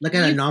 like at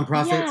a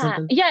nonprofit,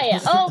 something? Yeah.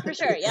 Oh, for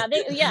sure. Yeah.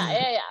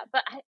 Yeah.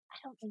 But I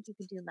don't think you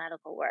can do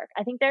medical work.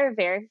 I think there are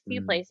very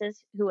few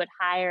places who would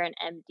hire an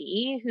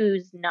MD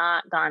who's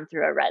not gone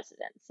through a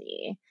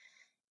residency.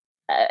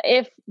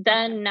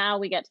 Now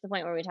we get to the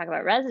point where we talk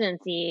about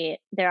residency,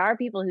 there are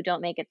people who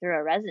don't make it through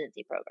a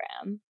residency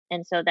program.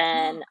 And so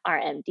then are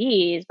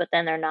MDs, but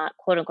then they're not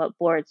quote unquote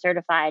board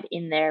certified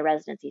in their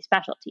residency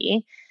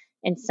specialty.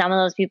 And some of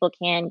those people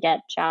can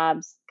get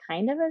jobs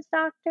kind of as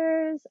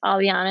doctors. I'll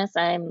be honest,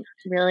 I'm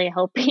really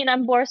hoping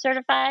I'm board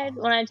certified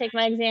when I take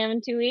my exam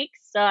in 2 weeks.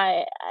 So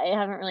I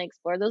haven't really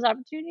explored those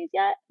opportunities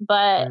yet,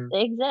 but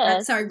they exist.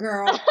 That's our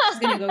girl. She's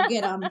going to go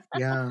get them.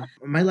 Yeah.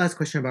 My last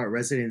question about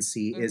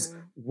residency is,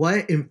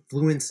 what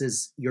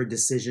influences your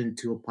decision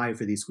to apply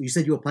for these? You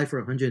said you applied for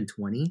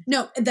 120?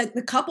 No,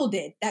 the couple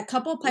did. That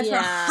couple applied for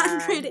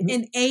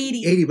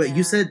 180. 80, but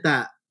you said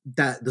that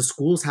the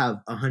schools have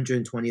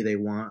 120 they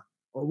want.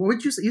 What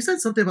would you say? You said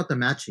something about the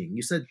matching.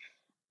 You said,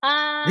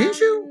 didn't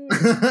you?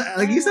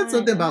 Like, you said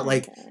something about,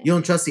 like, you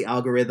don't trust the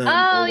algorithm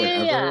or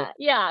whatever.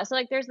 Yeah. So,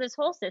 like, there's this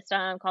whole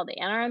system called the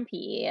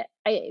NRMP.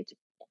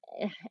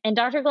 And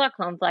Dr.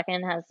 Glaucom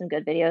Flecken has some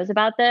good videos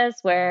about this,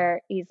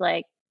 where he's,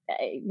 like,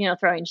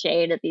 throwing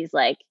shade at these,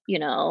 like,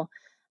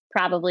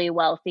 probably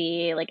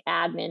wealthy, like,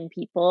 admin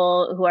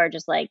people who are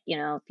just, like,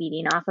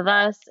 feeding off of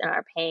us and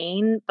are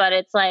paying. But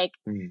it's like...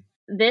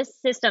 This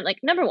system, like,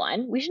 number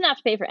one, we shouldn't have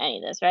to pay for any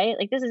of this, right?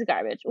 Like, this is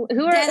garbage. Who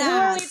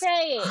are we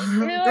paying?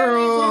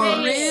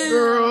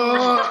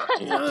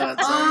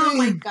 Oh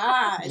my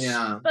gosh.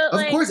 Yeah. But,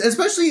 of course,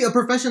 especially a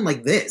profession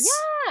like this.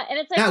 Yeah. And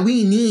it's like,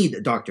 we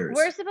need doctors.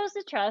 We're supposed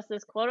to trust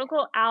this quote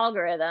unquote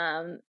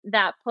algorithm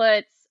that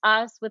puts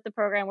us with the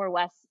program we're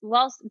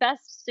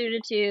best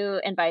suited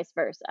to, and vice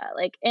versa.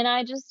 Like, and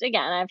I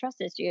have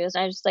trust issues.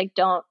 I just, like,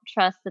 don't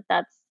trust that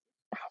that's,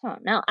 I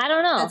don't know.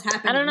 That's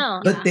happening. I don't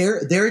know. But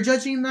they're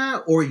judging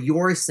that, or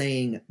you're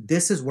saying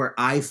this is where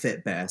I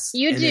fit best.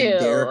 You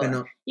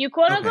do. You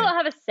quote unquote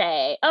have a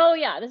say. Oh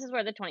yeah, this is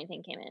where the 20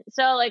 thing came in.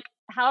 So, like,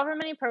 however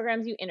many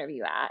programs you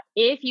interview at,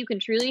 if you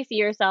can truly see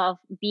yourself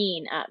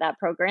being at that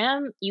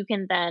program, you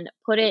can then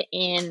put it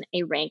in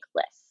a rank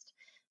list.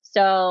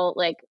 So,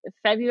 like,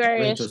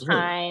 February-ish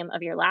time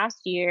of your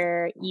last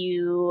year,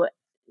 you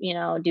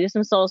do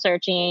some soul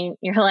searching.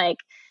 You're like,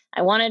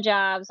 I want a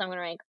job, so I'm going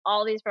to rank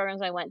all these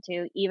programs I went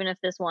to, even if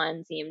this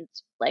one seemed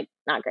like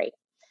not great.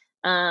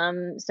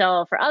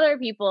 So for other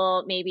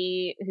people,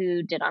 maybe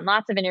who did on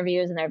lots of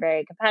interviews and they're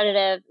very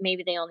competitive,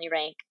 maybe they only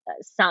rank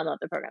some of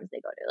the programs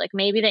they go to. Like,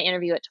 maybe they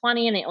interview at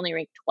 20 and they only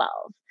rank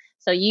 12.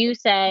 So you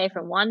say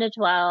from 1 to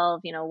 12,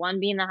 1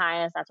 being the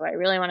highest, that's where I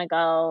really want to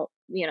go,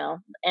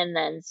 and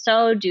then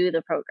so do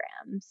the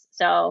programs.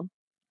 So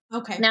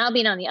Okay. Now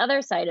being on the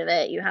other side of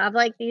it, you have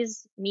like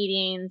these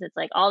meetings. It's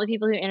like all the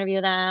people who interview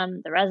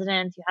them, the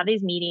residents, you have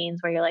these meetings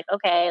where you're like,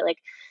 okay, like,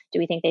 do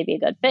we think they'd be a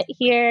good fit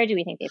here? Do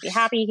we think they'd be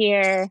happy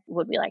here?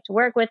 Would we like to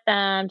work with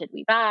them? Did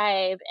we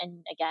vibe?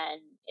 And again,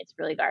 it's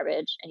really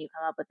garbage. And you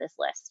come up with this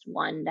list,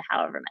 1 to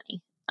however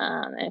many.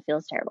 And it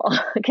feels terrible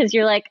because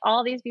you're like,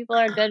 all these people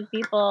are good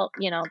people,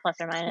 you know, plus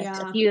or minus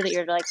a few that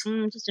you're like,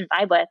 just didn't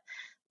vibe with.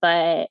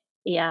 But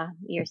yeah,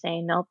 you're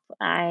saying, nope,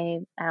 I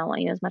don't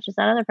want you as much as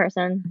that other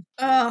person.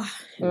 Wow.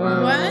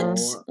 What?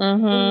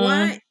 Mm-hmm.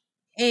 What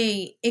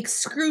a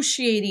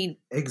excruciating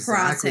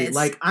process.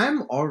 Like,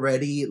 I'm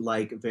already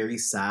like very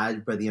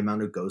sad by the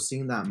amount of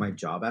ghosting that my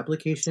job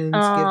applications give me.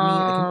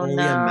 I can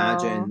only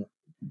imagine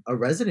a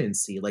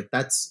residency. Like,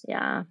 that's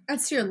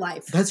your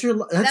life. That's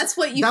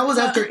what you. That was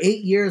after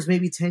 8 years,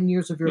 maybe 10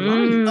 years of your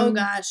life. Oh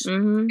gosh.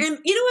 And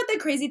you know what the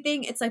crazy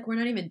thing? It's like, we're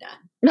not even done.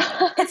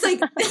 It's like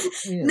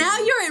now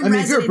you're in. I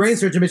mean, if you're a brain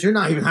surgeon, but you're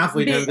not even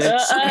halfway done,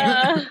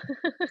 bitch.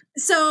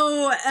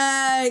 So,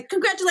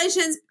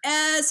 congratulations,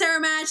 Sarah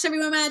matched,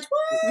 everyone matched.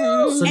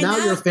 Woo! So now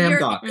you're a fam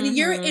doc.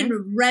 You're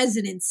in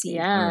residency,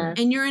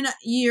 and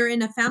you're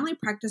in a family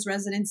practice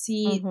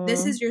residency.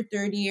 This is your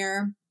 3rd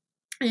year,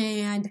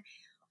 and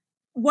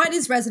what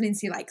is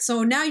residency like?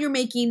 So now you're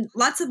making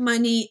lots of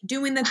money,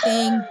 doing the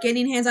thing,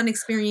 getting hands-on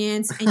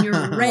experience, and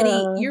you're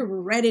ready. You're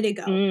ready to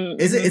go.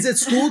 Is it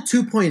school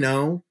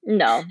 2.0?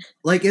 No.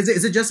 Like,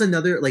 is it just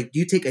another, like, do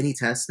you take any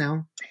tests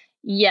now?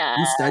 Yeah.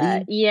 Do you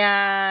study?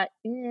 Yeah.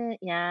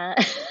 Yeah.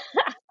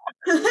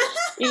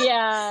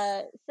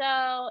 Yeah.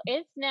 So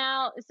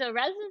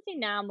residency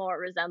now more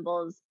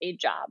resembles a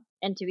job.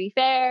 And to be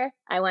fair,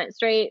 I went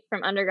straight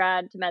from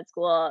undergrad to med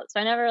school. So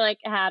I never like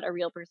had a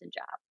real person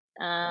job.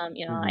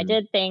 You know, I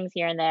did things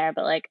here and there,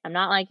 but like, I'm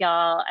not like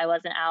y'all. I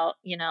wasn't out,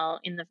 you know,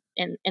 in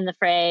the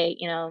fray,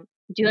 you know,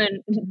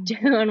 doing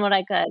what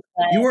I could.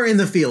 But, you were in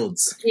the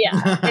fields. Yeah.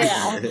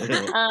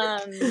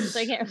 So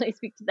I can't really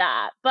speak to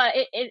that, but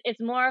it's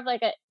more of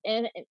like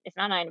it's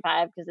not 9 to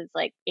 5 because it's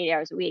like 8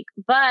 hours a week,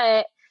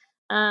 but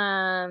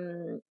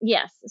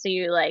yes. So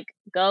you like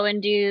go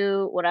and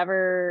do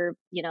whatever,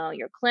 you know,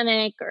 your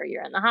clinic, or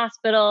you're in the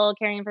hospital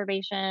caring for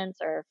patients,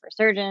 or for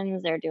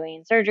surgeons, they're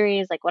doing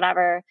surgeries, like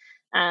whatever.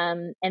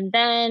 And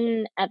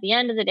then at the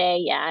end of the day,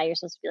 you're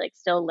supposed to be like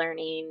still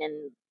learning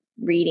and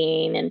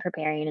reading and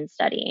preparing and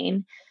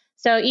studying.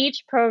 So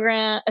each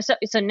program,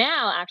 so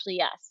now actually,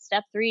 yes,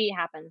 step 3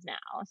 happens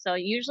now. So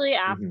usually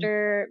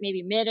after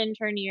maybe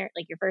mid-intern year,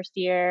 like your first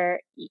year,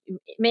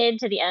 mid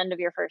to the end of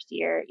your first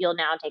year, you'll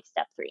now take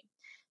step 3,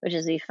 which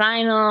is the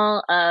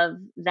final of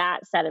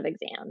that set of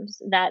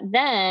exams. That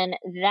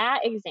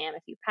exam,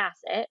 if you pass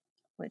it,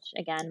 which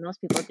again,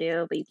 most people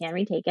do, but you can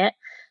retake it,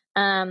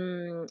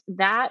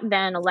 that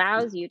then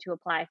allows you to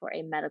apply for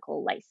a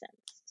medical license.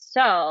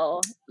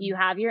 So you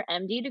have your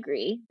MD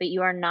degree, but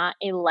you are not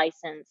a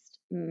licensed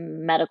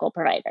medical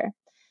provider.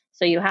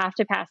 So you have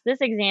to pass this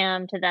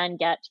exam to then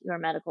get your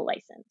medical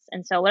license.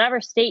 And so whatever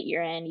state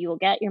you're in, you will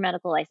get your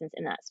medical license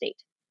in that state.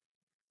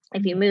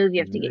 If you move,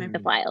 you have to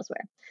apply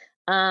elsewhere.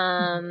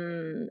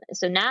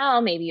 So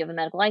now maybe you have a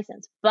medical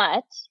license,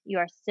 but you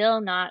are still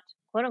not,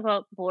 quote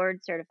unquote, board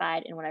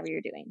certified in whatever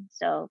you're doing.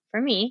 So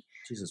for me,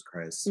 Jesus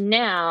Christ,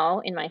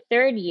 now in my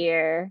 3rd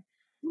year,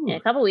 in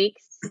a couple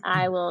weeks,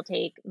 I will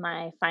take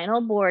my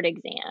final board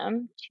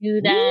exam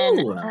to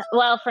then,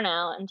 well, for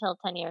now, until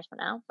 10 years from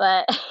now,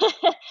 but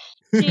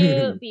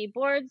to be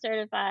board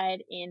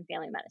certified in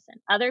family medicine.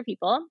 Other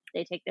people,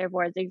 they take their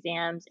boards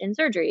exams in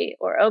surgery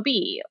or OB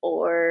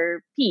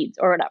or peds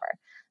or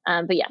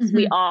whatever. But yes,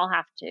 we all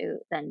have to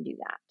then do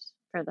that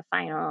for the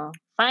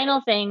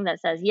final thing that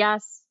says,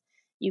 yes,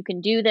 you can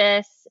do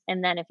this.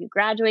 And then if you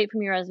graduate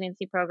from your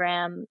residency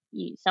program,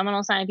 someone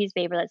will sign a piece of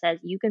paper that says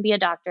you can be a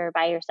doctor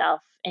by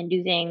yourself and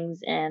do things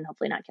and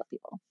hopefully not kill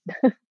people.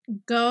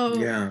 Go.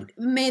 Yeah.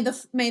 May the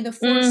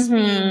force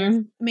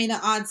spin. May the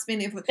odds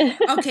spin.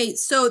 Okay.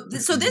 So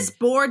this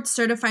board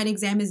certified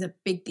exam is a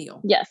big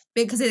deal. Yes.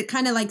 Because it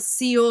kind of like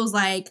seals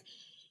like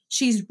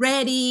she's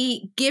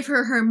ready, give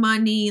her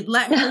money,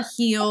 let her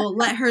heal,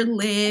 let her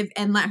live,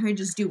 and let her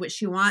just do what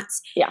she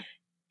wants. Yeah.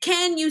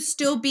 Can you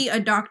still be a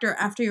doctor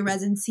after your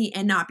residency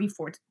and not be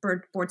board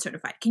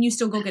certified? Can you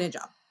still go get a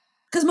job?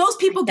 Because most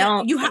people that's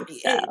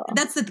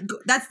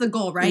the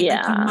goal, right?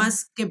 Yeah. Like you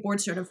must get board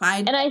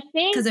certified. And I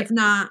think because if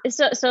not,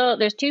 so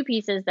there's 2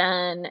 pieces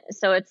then.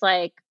 So it's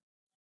like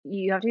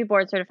you have to be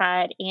board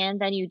certified, and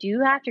then you do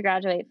have to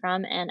graduate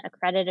from an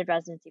accredited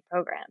residency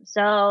program.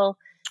 So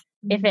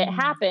if it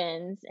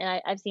happens,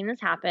 and I've seen this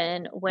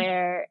happen,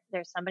 where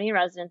there's somebody in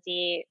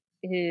residency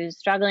who's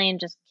struggling,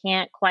 just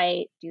can't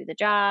quite do the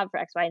job for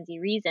X, Y, and Z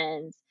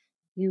reasons,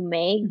 you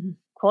may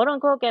quote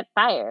unquote get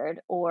fired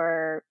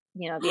or,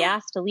 you know, be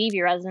asked to leave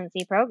your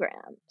residency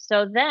program.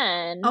 So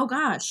then, oh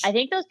gosh, I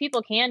think those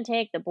people can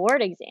take the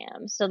board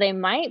exam. So they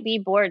might be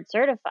board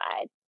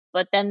certified,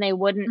 but then they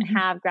wouldn't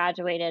have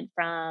graduated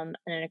from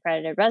an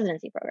accredited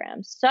residency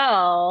program.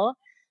 So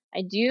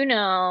I do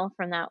know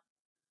from that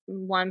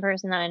one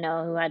person that I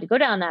know who had to go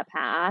down that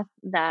path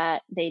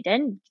that they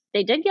did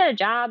get a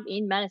job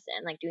in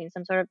medicine, like doing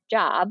some sort of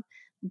job,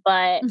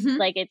 but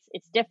like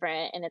it's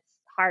different and it's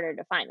harder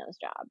to find those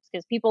jobs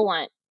because people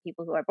want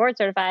people who are board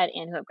certified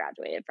and who have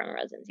graduated from a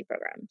residency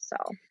program. So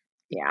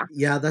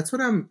yeah, that's what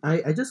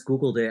I just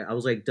Googled it. I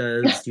was like,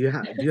 do you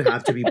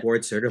have to be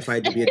board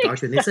certified to be a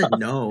doctor? And they said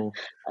no.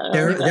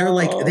 They're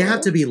like, they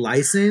have to be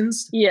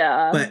licensed.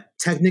 Yeah. But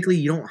technically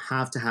you don't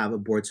have to have a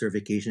board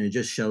certification. It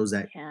just shows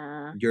that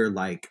you're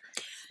like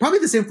probably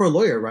the same for a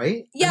lawyer,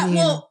 right? Yeah, I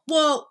mean,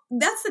 well,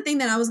 that's the thing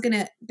that I was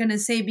gonna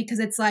say, because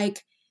it's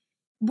like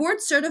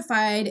board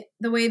certified,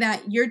 the way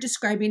that you're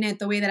describing it,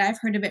 the way that I've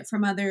heard of it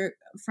from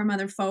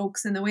other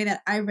folks, and the way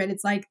that I read,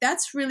 it's like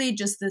that's really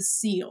just the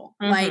seal.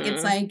 Like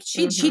it's like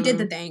she did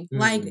the thing.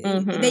 Like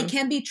they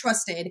can be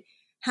trusted.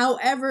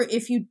 However,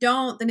 if you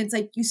don't, then it's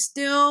like you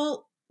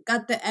still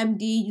got the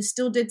MD, you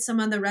still did some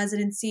of the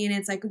residency, and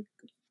it's like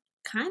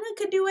kind of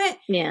could do it.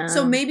 Yeah.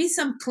 So maybe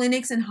some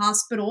clinics and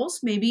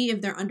hospitals, maybe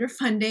if they're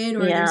underfunded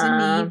or there's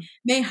a need,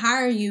 may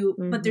hire you,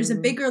 but there's a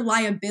bigger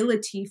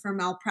liability for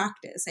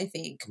malpractice, I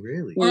think.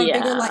 Really? Or a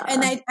bigger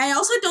and I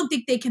also don't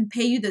think they can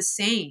pay you the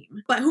same.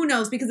 But who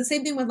knows? Because the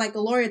same thing with like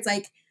a lawyer, it's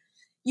like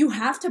you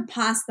have to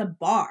pass the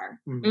bar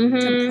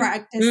to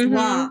practice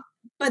law.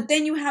 But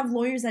then you have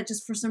lawyers that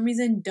just for some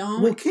reason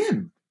don't. Well,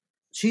 Kim.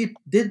 She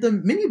did the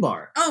mini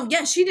bar. Oh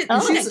yeah, she did. Oh,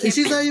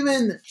 she's not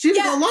even. She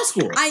didn't go to law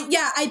school.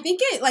 I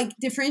think it like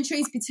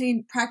differentiates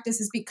between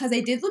practices because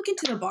I did look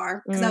into the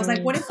bar because I was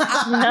like, what if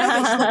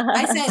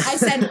I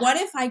said what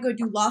if I go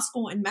do law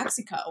school in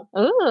Mexico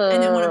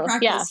and then want to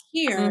practice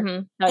here,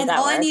 and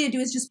all I need to do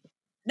is just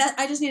that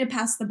I just need to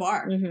pass the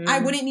bar. I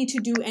wouldn't need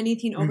to do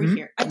anything over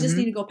here. I just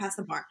need to go pass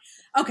the bar.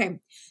 Okay,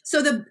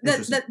 so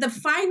the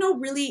final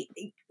really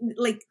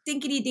like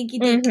dinky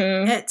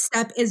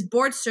step is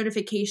board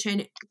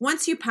certification.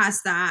 Once you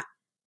pass that,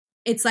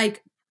 it's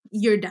like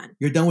you're done.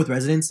 You're done with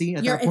residency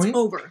at that point? It's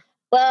over.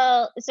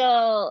 Well,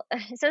 so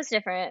it's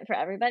different for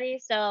everybody.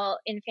 So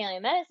in family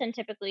medicine,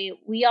 typically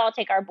we all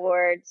take our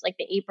boards like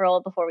the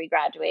April before we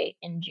graduate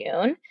in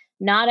June.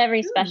 Not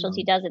every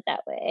specialty does it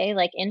that way.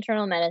 Like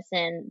internal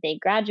medicine, they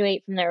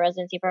graduate from their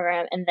residency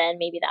program and then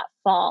maybe that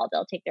fall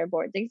they'll take their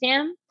boards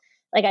exam.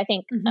 Like I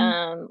think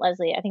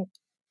Leslie, I think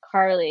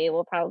Carly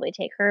will probably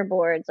take her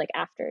boards like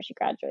after she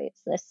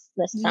graduates this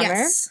summer.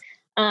 Yes.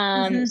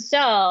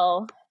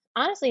 So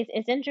honestly,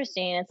 it's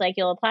interesting. It's like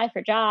you'll apply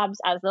for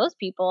jobs as those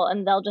people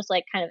and they'll just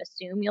like kind of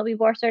assume you'll be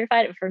board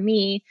certified. And for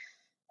me,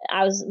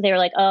 they were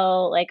like,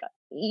 oh, like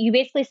you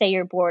basically say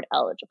you're board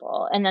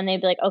eligible. And then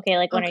they'd be like, okay,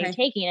 like when are you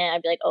taking it?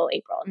 I'd be like, oh,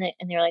 April.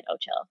 And they're like, oh,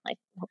 chill. Like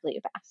hopefully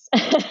you pass.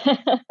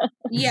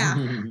 Yeah.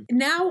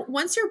 Now,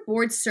 once you're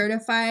board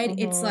certified,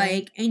 it's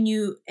like, and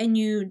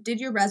you did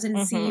your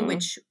residency,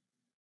 which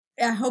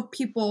I hope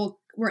people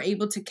were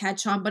able to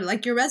catch on, but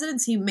like your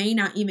residency may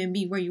not even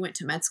be where you went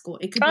to med school.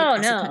 It could be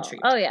across the country.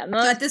 Oh yeah.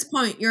 So at this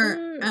point,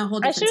 you're a whole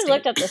different I should have state.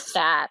 looked up the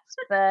stats,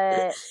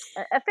 but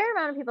a fair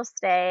amount of people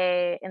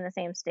stay in the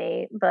same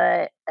state,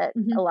 but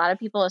a lot of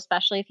people,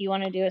 especially if you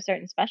want to do a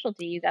certain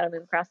specialty, you got to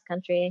move across the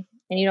country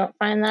and you don't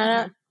find that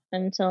out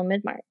until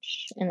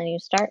mid-March and then you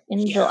start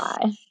in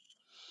July.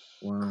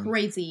 Wow.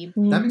 Crazy.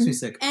 That makes me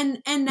sick.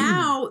 And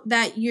now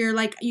that you're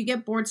like, you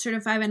get board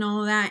certified and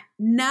all of that,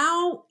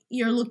 now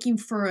you're looking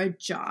for a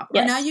job.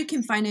 Yes. Or now you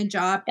can find a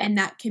job and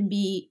that can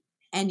be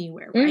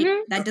anywhere, right?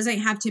 That doesn't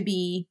have to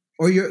be.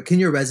 Or can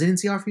your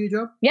residency offer you a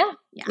job? Yeah,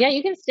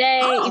 you can stay.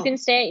 Oh. You can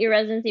stay at your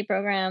residency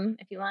program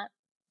if you want.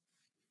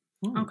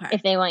 Okay.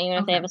 If they want you and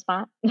if they have a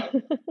spot.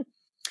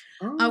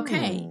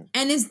 Okay.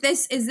 And is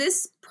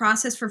this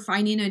process for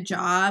finding a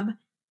job,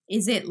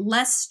 is it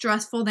less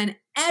stressful than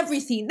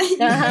everything that you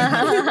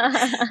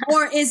have?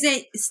 Or is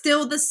it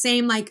still the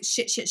same like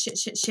shit?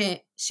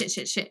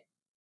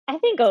 I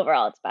think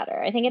overall it's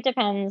better. I think it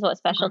depends what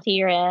specialty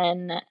you're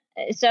in.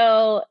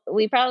 So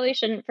we probably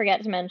shouldn't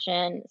forget to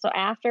mention, so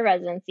after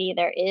residency,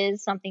 there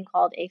is something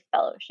called a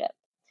fellowship.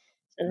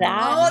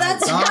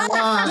 That's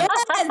right.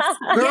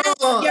 Yes,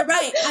 you're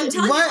right. I'm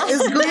telling you. What is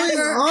going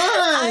on?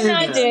 I'm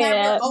not doing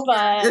it,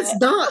 but it's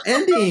not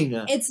ending.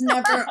 It's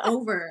never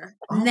over.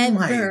 Oh Never.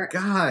 My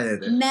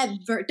God.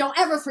 Never. Don't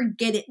ever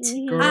forget it.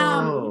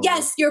 Girl.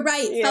 Yes, you're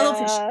right.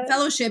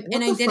 Fellowship. What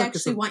and I did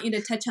actually want you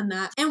to touch on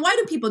that. And why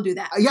do people do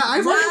that?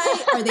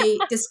 Why are they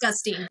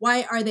disgusting?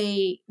 Why are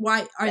they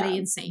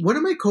insane? One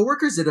of my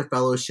coworkers did a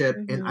fellowship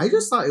and I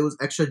just thought it was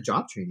extra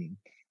job training.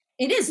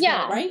 It is,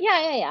 right?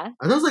 Yeah.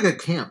 I thought it was like a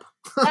camp.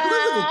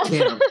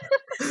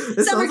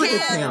 It sounds like a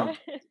camp.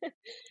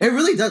 It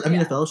really does. I mean,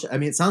 a fellowship. I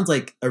mean, it sounds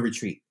like a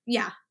retreat.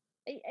 Yeah.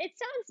 It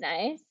sounds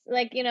nice.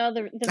 Like,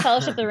 the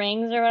Fellowship of the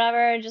Rings or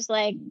whatever, just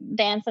like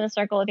dance in a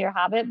circle with your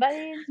Hobbit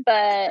buddies.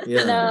 But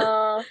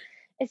no.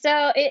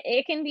 So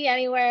it can be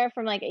anywhere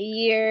from like a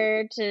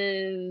year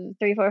to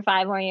 3, 4,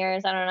 5 more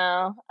years. I don't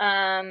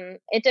know.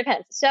 It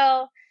depends.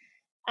 So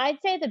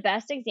I'd say the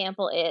best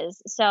example is,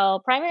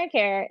 so primary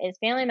care is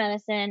family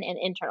medicine and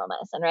internal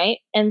medicine, right?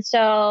 And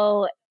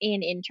so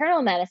in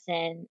internal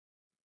medicine,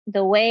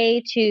 the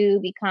way to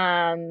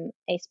become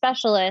a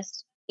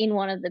specialist in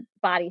one of the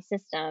body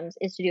systems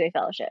is to do a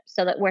fellowship.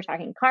 So that we're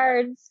talking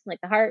cards,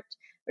 like the heart,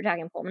 we're We're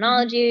talking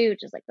pulmonology,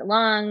 which is like the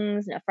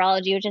lungs,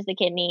 nephrology, which is the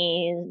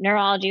kidneys,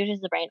 neurology, which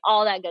is the brain,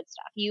 all that good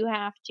stuff. You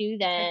have to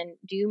then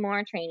do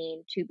more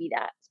training to be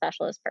that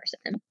specialist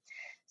person.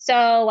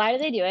 So why do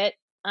they do it?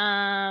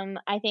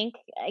 I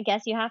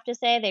guess you have to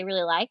say they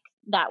really like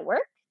that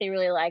work. They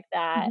really like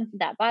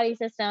that body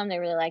system. They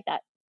really like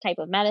that type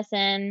of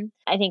medicine.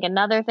 I think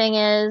another thing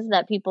is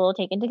that people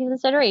take into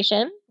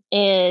consideration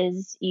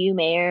is you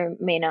may or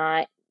may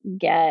not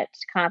get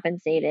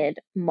compensated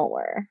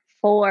more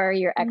for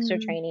your extra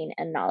training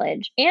and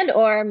knowledge, and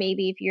or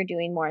maybe if you're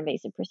doing more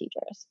invasive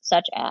procedures,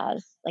 such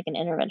as like an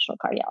interventional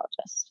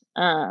cardiologist.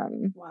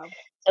 Wow.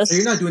 So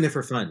you're not doing it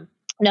for fun.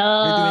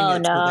 No, you're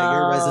doing it no. so that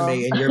your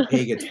resume and your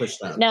pay gets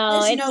pushed up.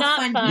 No, it's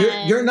not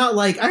fun. You're not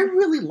like, I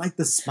really like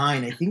the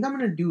spine. I think I'm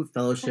going to do a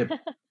fellowship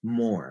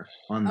more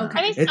on that. Okay.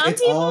 I mean,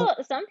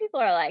 some people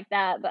are like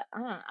that, but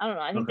I don't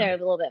know. I think they're a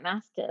little bit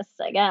masochists,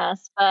 I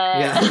guess. But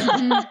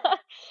yeah.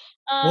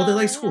 Well, they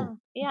like school.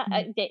 Yeah,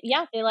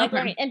 they like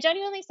learning, and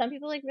genuinely, some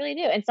people like really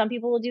do, and some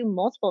people will do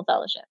multiple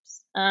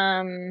fellowships.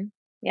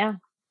 Yeah.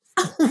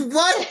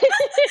 What?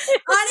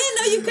 I didn't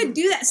know you could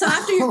do that. So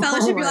after your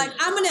fellowship, you're like,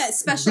 I'm gonna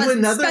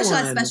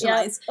specialize.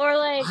 Yep. Or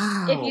like,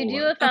 if you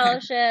do a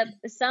fellowship,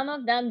 some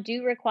of them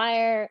do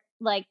require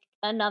like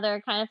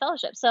another kind of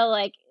fellowship. So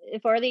like,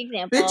 for the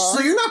example, bitch,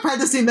 so you're not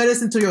practicing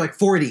medicine until you're like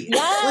 40. Yeah.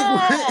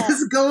 Like, what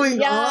is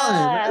going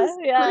on? That's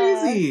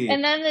crazy.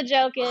 And then the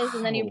joke is,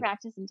 and then you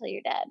practice until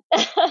you're dead.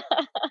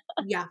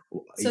 Yeah.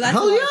 So that's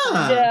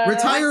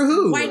Retire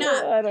who? Why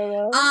not? I don't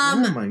know.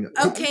 Oh my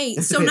God. Okay,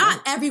 so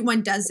not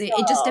everyone does it.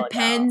 It just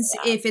depends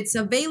if it's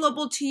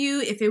available to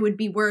you, if it would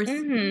be worth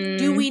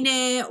doing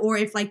it, or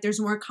if like there's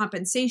more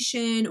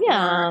compensation,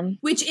 or,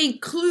 which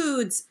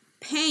includes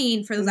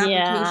paying for those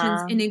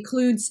applications and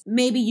includes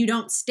maybe you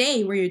don't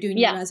stay where you're doing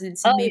your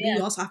residency. Maybe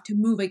you also have to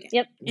move again.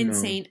 Yep.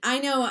 Insane. No. I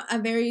know a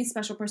very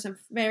special person,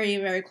 very,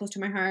 very close to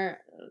my heart,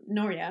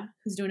 Noria,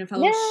 who's doing a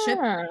fellowship.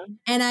 Yeah.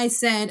 And I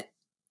said,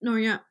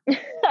 Noria,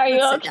 are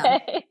you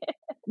okay?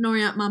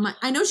 Noria, Mama,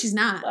 I know she's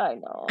not.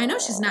 I know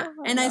she's not.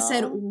 And I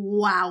said,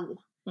 wow.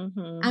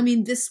 I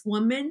mean, this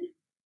woman,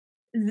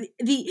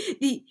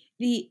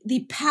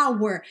 the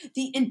power,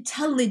 the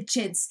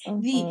intelligence,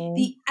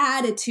 the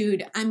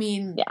attitude. I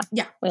mean,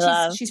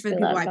 she's for the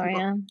people like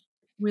people.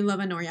 We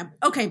love Anoria.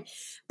 Okay.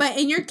 But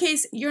in your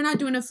case, you're not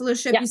doing a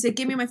fellowship. You said,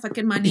 give me my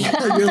fucking money.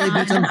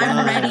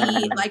 I'm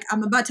ready. Like,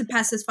 I'm about to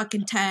pass this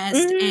fucking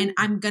test and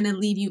I'm going to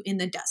leave you in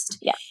the dust.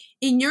 Yeah.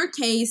 In your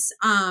case,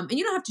 and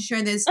you don't have to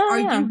share this, are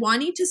you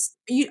wanting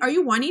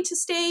to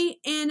stay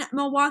in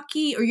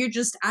Milwaukee, or you're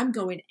just, I'm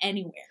going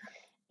anywhere?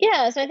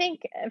 Yeah, so I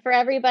think for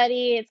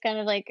everybody, it's kind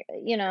of like,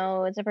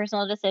 it's a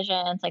personal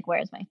decision. It's like,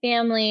 where's my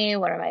family?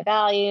 What are my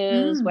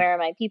values? Where are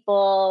my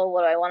people?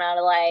 What do I want out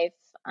of life?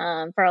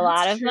 For a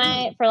lot of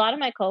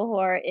my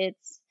cohort,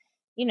 it's,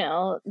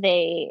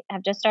 they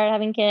have just started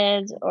having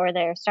kids, or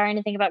they're starting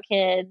to think about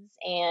kids.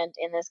 And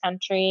in this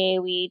country,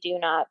 we do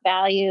not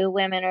value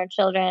women or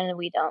children.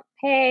 We don't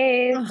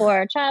pay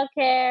for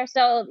childcare.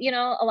 So,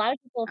 a lot of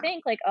people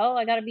think like, oh,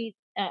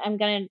 I'm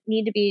going to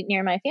need to be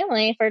near my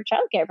family for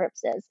childcare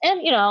purposes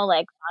and,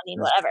 like funding,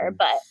 whatever.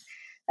 But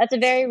that's a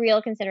very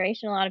real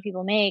consideration a lot of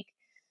people make.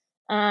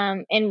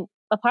 And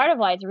a part of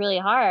why it's really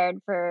hard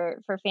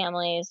for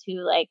families who,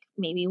 like,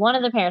 maybe one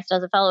of the parents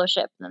does a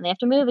fellowship and then they have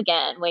to move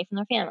again away from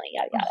their family,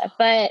 yada yada.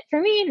 But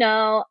for me,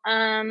 no,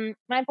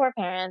 my poor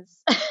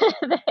parents,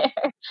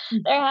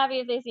 they're happy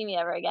if they see me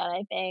ever again.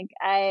 I think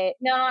I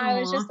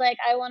was just like,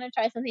 I want to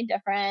try something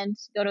different,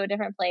 go to a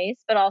different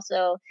place, but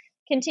also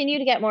continue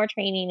to get more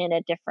training in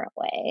a different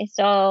way.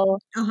 So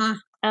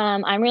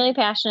I'm really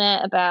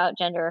passionate about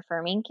gender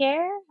affirming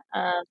care.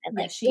 And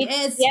yes, she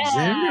is.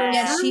 Yeah.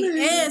 Yes, she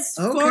is.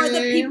 Okay. For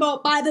the people,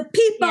 by the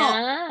people.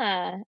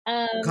 Yeah.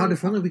 God,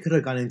 if only we could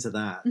have gone into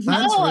that.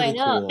 That's really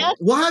cool.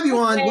 We'll have you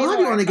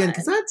on again,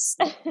 because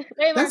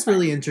that's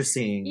really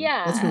interesting.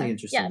 Yeah. That's really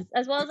interesting. Yes,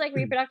 as well as like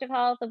reproductive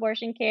health,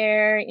 abortion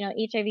care,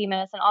 HIV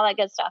medicine, all that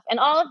good stuff. And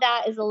all of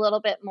that is a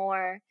little bit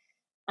more,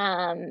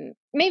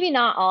 maybe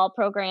not all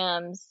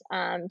programs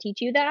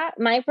teach you that.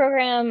 My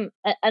program,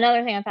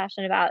 another thing I'm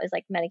passionate about is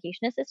like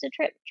medication assisted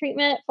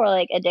treatment for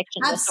like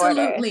addiction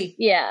disorders.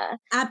 Yeah,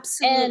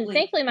 absolutely. And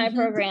thankfully, my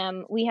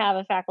program, we have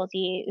a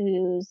faculty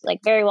who's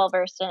like very well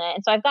versed in it,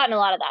 and so I've gotten a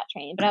lot of that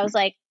training. But I was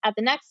like, at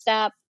the next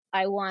step,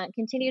 I want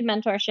continued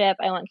mentorship.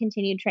 I want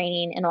continued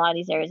training in a lot of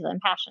these areas that I'm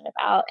passionate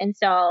about, and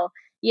so.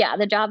 Yeah,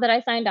 the job that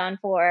I signed on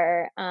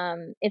for,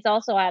 it's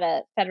also at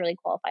a federally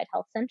qualified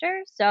health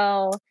center.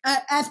 So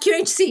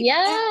FQHC.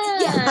 Yeah.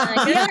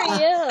 Good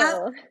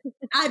for you.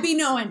 I be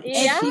knowing.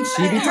 Yeah.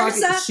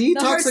 She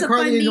talks to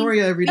Carly and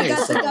Noria every day.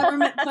 Got the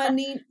government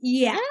funding.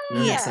 Yeah.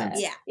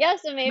 Yeah.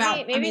 So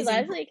maybe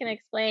Leslie can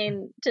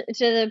explain to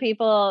the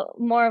people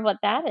more of what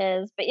that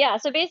is. But yeah,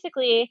 so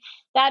basically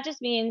that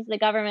just means the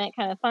government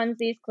kind of funds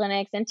these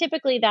clinics, and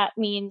typically that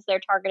means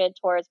they're targeted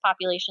towards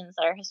populations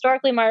that are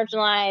historically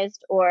marginalized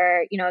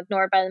or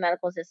ignored by the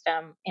medical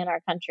system in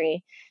our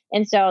country.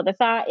 And so the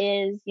thought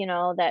is,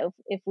 that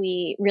if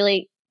we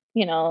really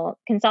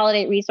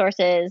consolidate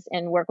resources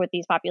and work with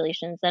these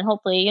populations, then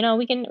hopefully,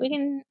 we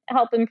can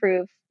help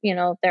improve,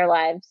 their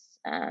lives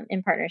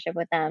in partnership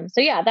with them.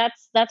 So yeah,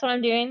 that's what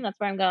I'm doing. That's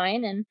where I'm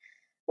going, and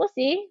we'll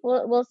see.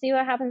 We'll see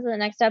what happens in the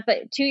next step.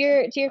 But to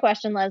your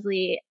question,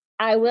 Leslie,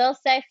 I will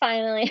say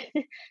finally,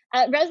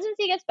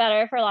 residency gets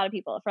better for a lot of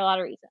people for a lot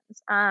of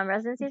reasons.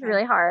 Residency is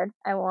really hard.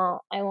 I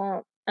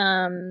won't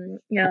kind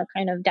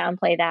of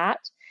downplay that.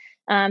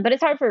 But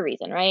it's hard for a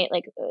reason, right?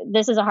 Like,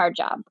 this is a hard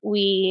job.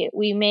 We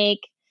make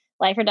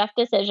life or death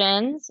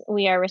decisions.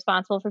 We are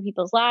responsible for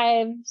people's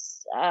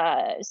lives.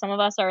 Some of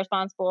us are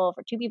responsible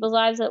for two people's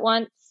lives at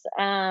once.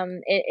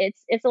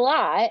 It's a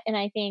lot. And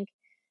I think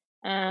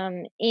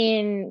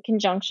in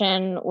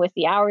conjunction with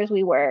the hours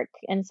we work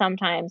and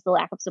sometimes the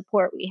lack of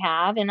support we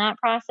have in that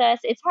process,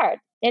 it's hard.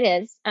 It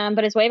is.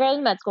 But it's way better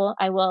than med school.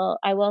 I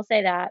will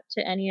say that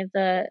to any of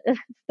the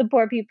the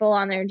poor people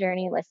on their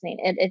journey listening.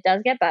 It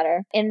does get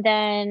better. And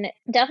then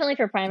definitely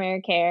for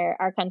primary care,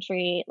 our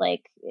country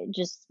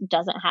just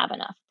doesn't have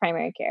enough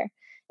primary care.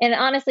 And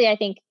honestly, I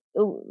think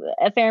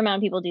a fair amount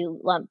of people do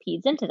lump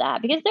peds into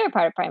that because they're a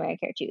part of primary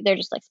care too. They're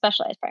just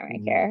specialized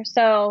primary care.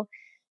 So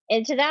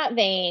into that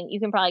vein, you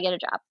can probably get a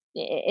job.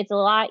 It's a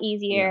lot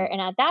easier. Yeah.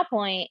 And at that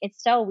point,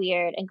 it's so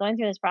weird. And going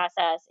through this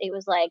process, it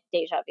was like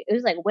deja vu. It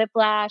was like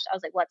whiplash. I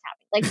was like, what's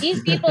happening?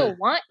 These people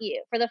want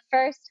you for the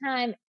first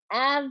time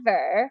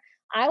ever.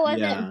 I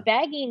wasn't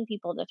begging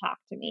people to talk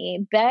to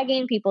me,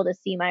 begging people to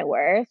see my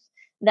worth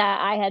that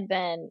I had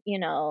been,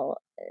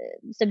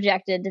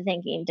 subjected to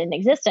thinking didn't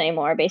exist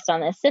anymore based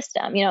on this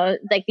system.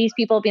 These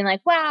people being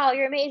like, wow,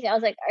 you're amazing. I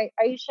was like,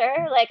 are you sure?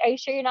 Are you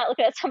sure you're not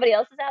looking at somebody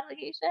else's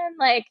application?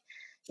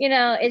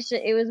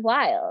 It was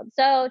wild.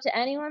 So to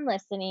anyone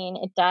listening,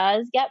 it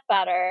does get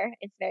better.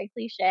 It's very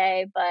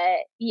cliche, but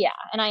yeah.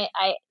 And I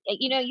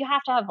you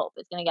have to have hope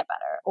it's going to get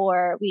better,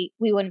 or we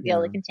wouldn't be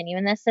able to continue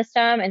in this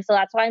system. And so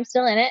that's why I'm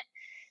still in it.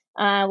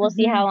 We'll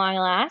see how long it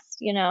lasts,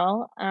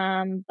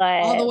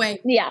 but all the way.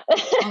 Yeah.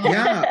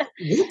 Yeah.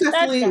 We'll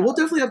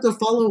definitely have to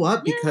follow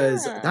up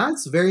because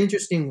that's very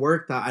interesting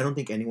work that I don't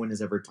think anyone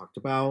has ever talked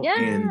about. Yeah.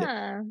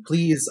 And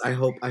please, I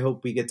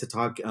hope we get to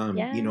talk,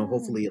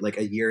 hopefully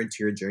a year into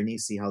your journey,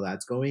 see how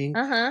that's going.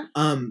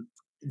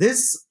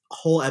 This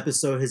whole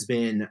episode has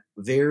been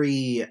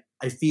very,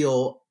 I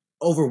feel,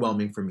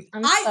 overwhelming for me.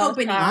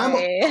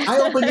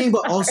 Eye-opening,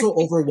 but also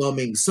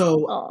overwhelming.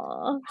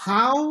 So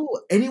how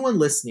anyone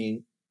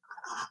listening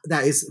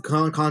that is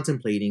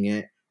contemplating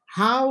it,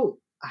 how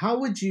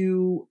would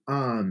you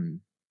how'd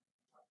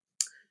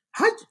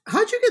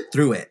you get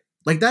through it?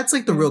 That's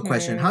the real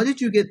question. How did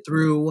you get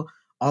through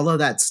all of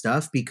that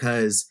stuff?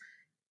 Because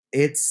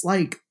it's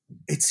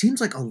it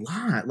seems like a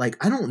lot.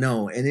 I don't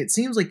know, and it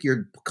seems like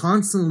you're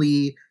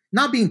constantly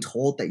not being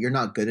told that you're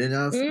not good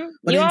enough,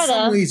 but in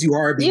some ways you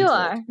are being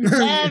told.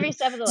 Every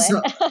step of the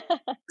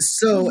way.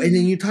 So and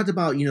then you talked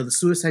about the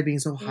suicide being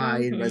so high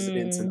in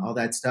residents and all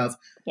that stuff.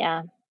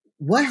 Yeah.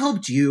 What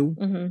helped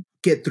you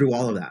get through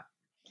all of that?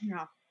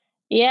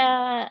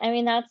 Yeah. I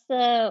mean, that's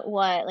the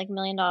 $1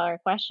 million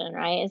question,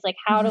 right? Is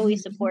how do we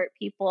support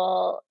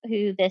people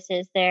who this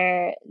is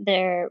their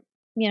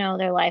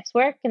life's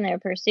work and their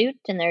pursuit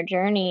and their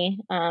journey?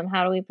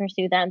 How do we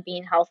pursue them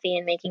being healthy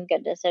and making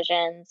good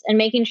decisions and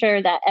making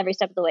sure that every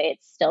step of the way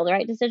it's still the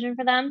right decision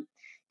for them?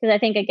 Because I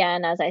think,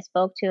 again, as I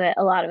spoke to it,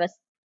 a lot of us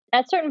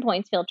at certain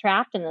points feel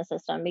trapped in the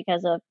system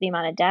because of the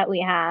amount of debt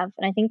we have.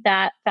 And I think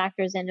that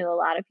factors into a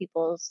lot of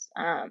people's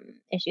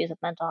issues with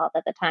mental health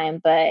at the time.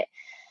 But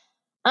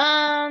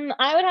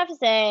I would have to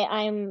say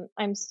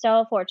I'm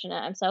so fortunate.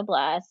 I'm so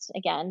blessed.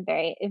 Again,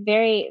 very,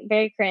 very,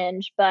 very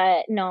cringe,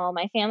 but no,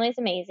 my family's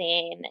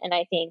amazing. And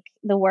I think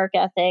the work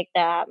ethic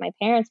that my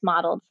parents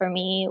modeled for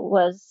me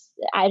was,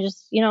 I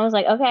just, was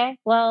like, okay,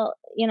 well,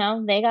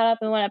 they got up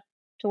and went up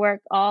to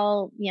work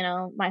all,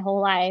 my whole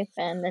life.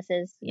 And this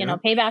is,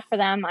 payback for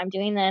them. I'm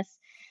doing this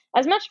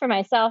as much for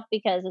myself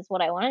because it's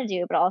what I want to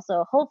do, but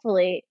also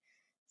hopefully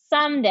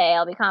someday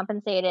I'll be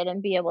compensated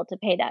and be able to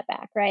pay that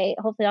back, right?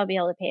 Hopefully I'll be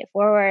able to pay it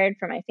forward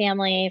for my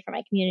family, for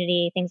my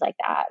community, things like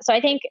that. So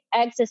I think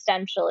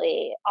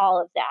existentially,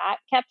 all of that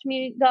kept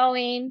me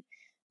going.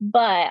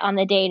 But on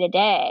the day to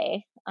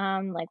day,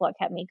 what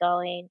kept me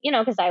going,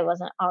 because I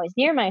wasn't always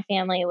near my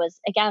family, was,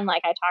 again,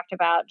 like I talked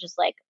about, just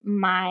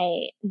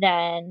my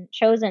then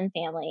chosen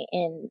family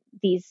in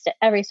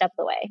every step of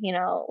the way,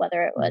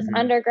 whether it was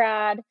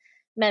undergrad,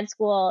 med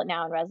school,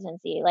 now in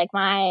residency.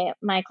 My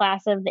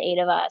class of the 8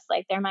 of us,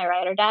 they're my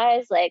ride or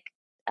dies.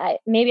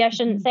 Maybe I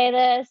shouldn't say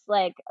this,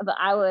 but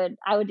I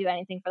would do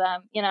anything for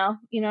them, you know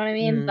what I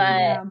mean?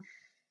 But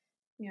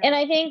and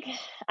I think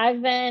I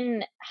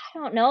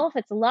don't know if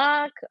it's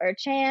luck or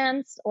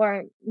chance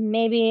or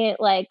maybe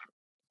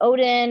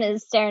Odin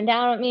is staring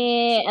down at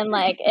me and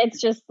it's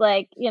just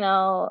I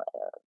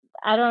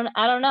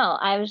don't know.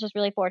 I was just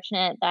really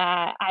fortunate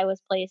that I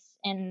was placed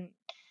in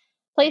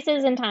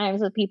places and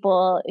times with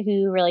people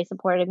who really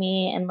supported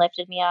me and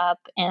lifted me up.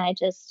 And I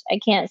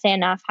can't say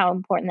enough how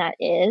important that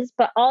is.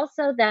 But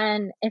also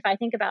then if I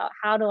think about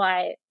how do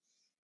I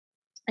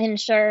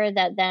ensure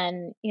that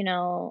then,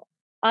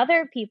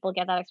 other people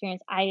get that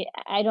experience, I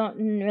don't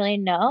really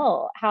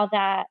know how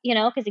that,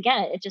 because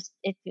again,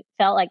 it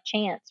felt like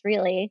chance,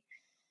 really.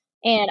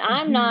 And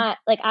I'm not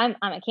like, I'm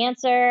a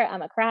Cancer,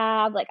 I'm a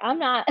crab. Like, I'm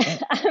not,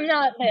 I'm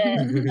not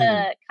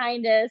the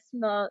kindest,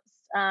 most,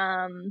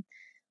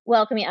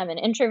 welcoming. I'm an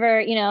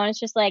introvert, and it's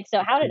just like,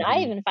 so how did I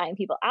even find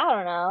people? I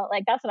don't know.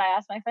 Like, that's what I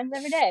ask my friends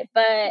every day.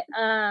 But,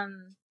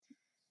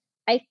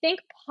 I think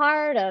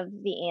part of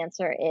the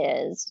answer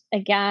is,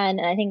 again,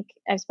 and I think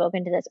I've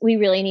spoken to this, we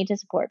really need to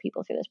support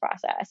people through this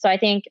process. So I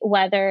think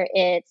whether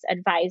it's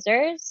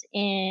advisors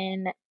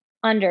in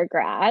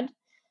undergrad,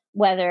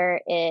 whether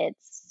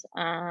it's,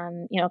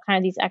 kind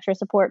of these extra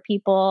support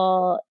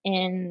people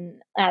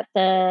at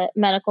the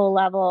medical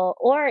level,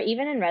 or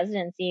even in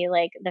residency,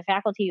 like the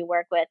faculty you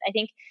work with, I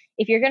think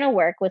if you're going to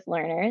work with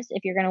learners,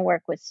 if you're going to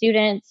work with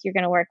students, you're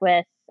going to work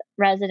with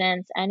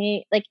residents,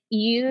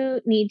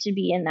 you need to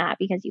be in that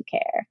because you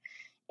care.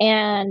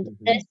 And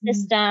this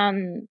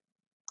system,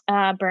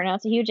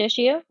 burnout's a huge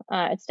issue.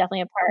 It's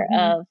definitely a part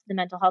of the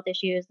mental health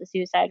issues, the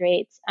suicide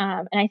rates.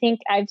 And I think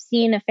I've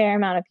seen a fair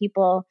amount of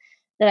people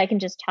that I can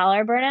just tell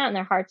are burnout, and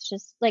their hearts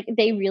just like,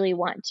 they really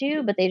want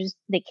to, but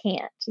they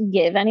can't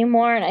give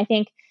anymore. And I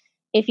think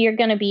if you're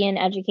going to be in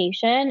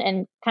education,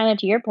 and kind of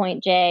to your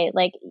point, Jay,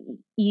 like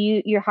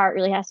your heart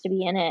really has to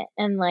be in it.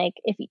 And like,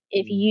 if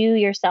you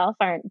yourself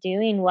aren't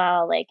doing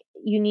well, like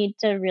you need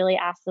to really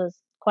ask those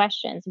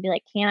questions and be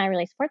like, can I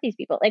really support these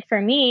people? Like for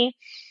me,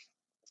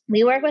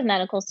 we work with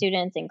medical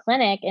students in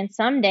clinic, and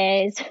some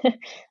days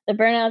the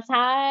burnout's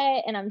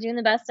high and I'm doing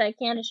the best I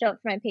can to show up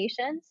for my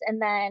patients.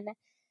 And then,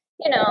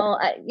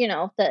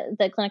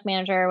 the clinic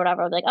manager or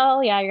whatever will be like,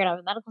 oh yeah, you're going to have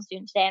a medical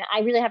student today. And I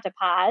really have to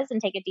pause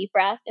and take a deep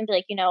breath and be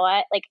like, you know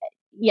what? Like,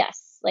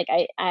 yes, like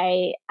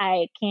I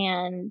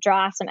can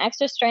draw some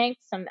extra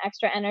strength, some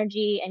extra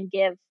energy, and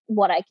give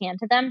what I can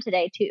to them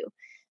today too,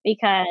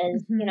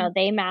 because,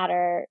 they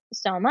matter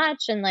so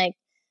much. And like,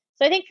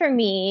 so I think for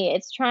me,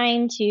 it's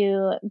trying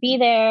to be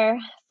there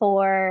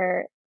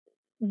for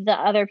the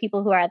other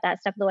people who are at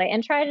that step of the way,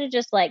 and try to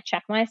just like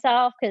check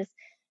myself, because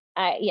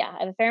I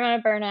have a fair amount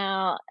of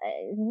burnout.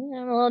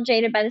 I'm a little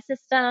jaded by the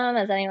system,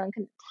 as anyone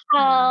can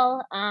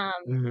tell.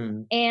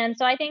 And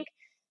so I think,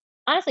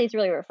 honestly, it's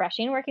really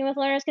refreshing working with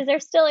learners, because they're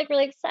still like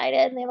really excited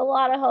and they have a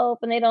lot of hope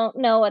and they don't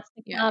know what's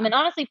to come. And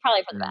honestly,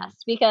 probably for the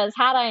best, because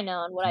had I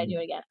known, would I do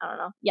it again? I don't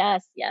know.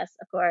 Yes,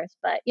 of course.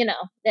 But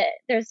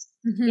there's,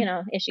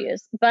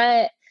 issues.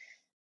 But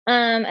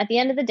at the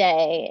end of the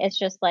day, it's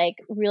just like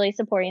really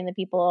supporting the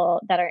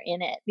people that are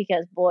in it,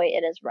 because boy,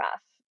 it is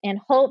rough. And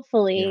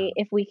hopefully,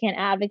 if we can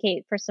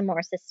advocate for some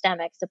more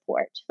systemic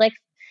support, like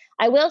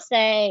I will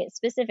say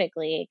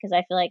specifically, because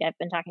I feel like I've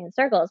been talking in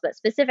circles, but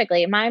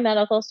specifically my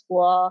medical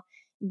school,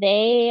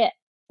 and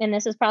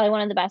this is probably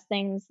one of the best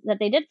things that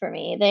they did for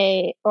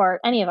me,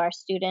 or any of our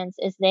students,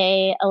 is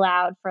they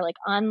allowed for like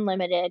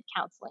unlimited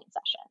counseling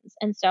sessions.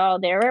 And so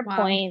there were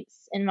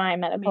points in my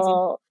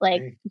medical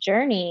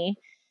journey.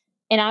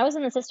 And I was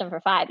in the system for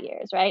 5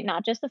 years, right?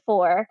 Not just the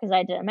 4, because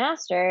I did a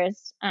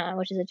master's,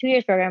 which is a 2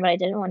 years program, but I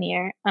did it 1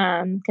 year,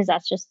 because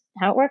that's just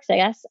how it works, I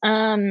guess.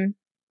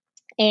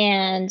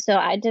 And so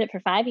I did it for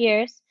 5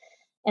 years,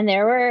 and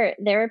there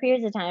were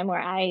periods of time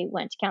where I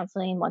went to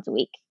counseling once a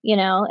week,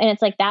 and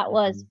it's like that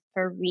was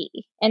free.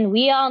 And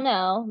we all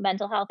know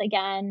mental health,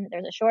 again,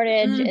 there's a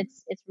shortage.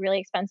 It's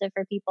really expensive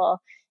for people.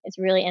 It's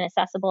really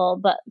inaccessible.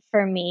 But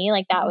for me,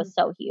 like that was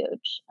so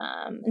huge.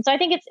 And so I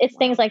think it's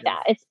things like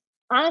that. It's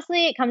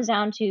honestly, it comes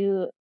down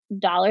to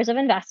dollars of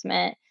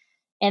investment,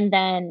 and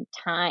then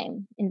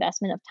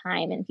investment of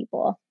time in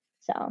people.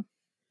 So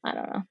I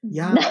don't know.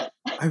 Yeah.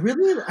 I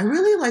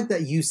really like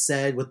that you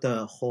said with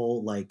the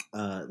whole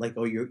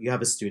oh, you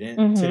have a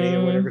student today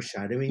or whatever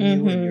shadowing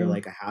you, and you're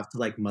like, I have to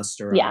like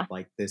muster up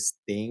like this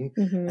thing.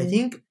 I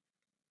think,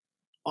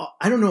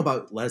 I don't know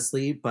about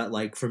Leslie, but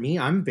like for me,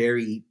 I'm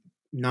very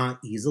not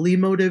easily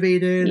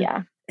motivated.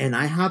 Yeah. And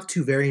I have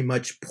to very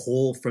much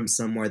pull from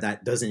somewhere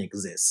that doesn't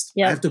exist.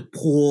 Yep. I have to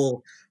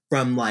pull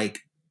from like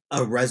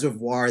a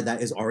reservoir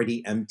that is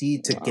already empty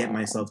to get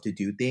myself to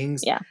do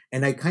things. Yeah.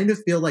 And I kind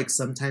of feel like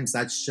sometimes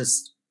that's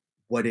just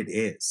what it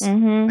is.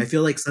 I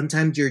feel like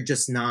sometimes you're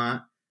just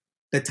not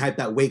the type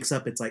that wakes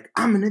up, it's like,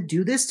 I'm going to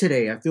do this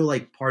today. I feel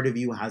like part of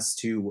you has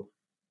to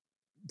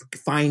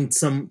find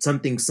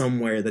something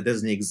somewhere that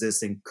doesn't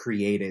exist and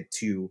create it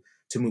to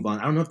move on.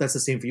 I don't know if that's the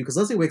same for you, because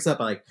Leslie wakes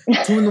up at like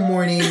 2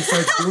 a.m,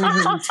 starts doing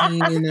her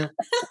routine.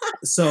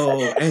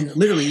 So, and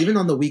literally even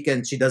on the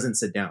weekend, she doesn't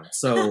sit down.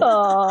 So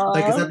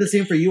like, is that the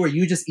same for you, or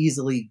you just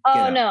easily get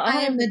up? No,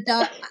 I am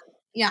the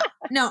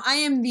I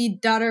am the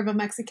daughter of a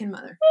Mexican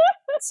mother.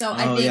 So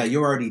I think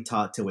you're already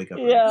taught to wake up.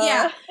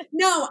 Yeah.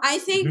 No, I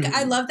think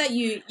I love that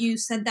you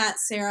said that,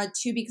 Sarah,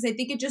 too, because I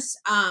think it just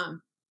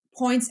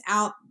points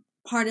out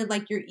part of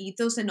like your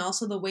ethos, and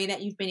also the way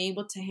that you've been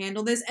able to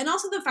handle this, and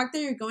also the fact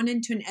that you're going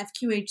into an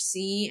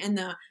FQHC and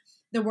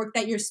the work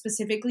that you're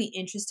specifically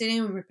interested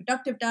in,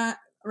 reproductive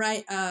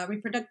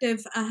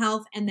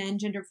health, and then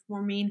gender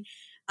forming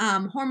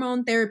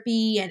hormone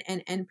therapy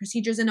and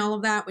procedures and all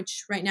of that,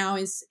 which right now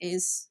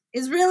is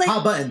is really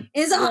hot button.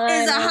 Is a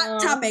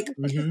hot topic.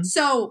 Mm-hmm.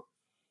 So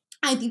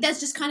I think that's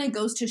just kind of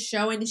goes to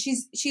show, and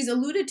she's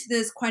alluded to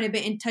this quite a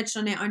bit and touched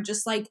on it on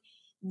just like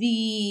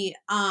the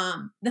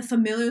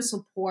familial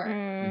support.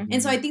 Mm-hmm.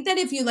 And so I think that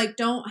if you like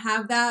don't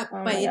have that,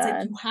 but it's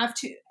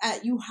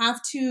like you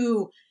have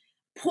to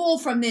pull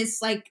from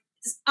this like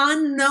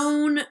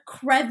unknown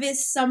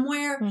crevice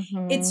somewhere.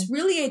 Mm-hmm. It's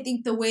really, I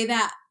think, the way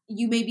that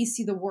you maybe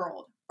see the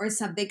world or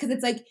something, because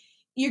it's like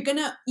you're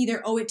gonna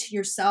either owe it to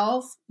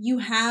yourself, you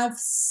have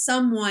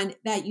someone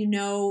that you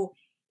know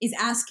is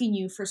asking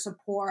you for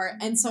support.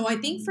 And so I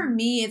think for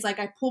me, it's like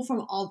I pull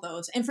from all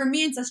those. And for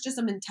me, that's just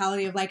a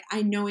mentality of like,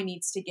 I know it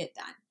needs to get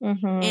done.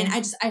 Mm-hmm.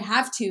 And I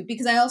have to,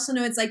 because I also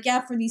know it's like,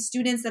 yeah, for these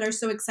students that are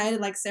so excited,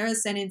 like Sarah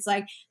said, it's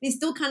like they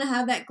still kind of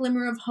have that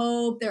glimmer of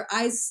hope. Their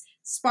eyes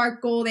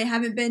sparkle. They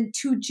haven't been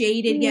too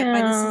jaded yet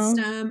by the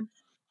system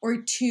or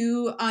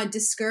too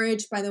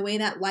discouraged by the way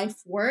that life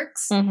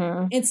works.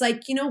 Mm-hmm. It's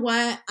like, you know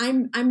what?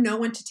 I'm no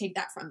one to take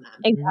that from them.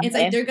 Exactly. It's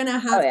like they're going to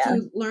have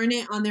to learn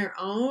it on their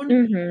own.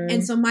 Mm-hmm.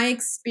 And so my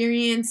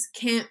experience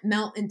can't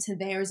melt into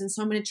theirs. And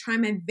so I'm going to try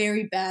my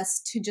very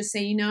best to just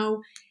say, you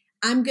know,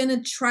 I'm going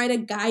to try to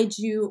guide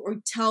you or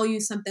tell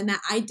you something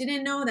that I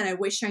didn't know that I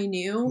wish I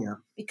knew,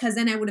 because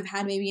then I would have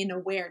had maybe an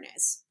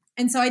awareness.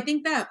 And so I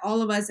think that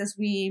all of us, as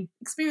we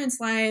experience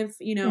life,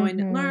 you know,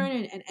 and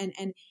learn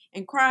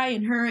and cry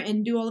and hurt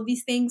and do all of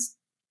these things,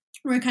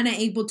 we're kind of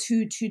able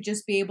to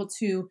just be able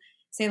to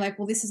say like,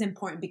 well, this is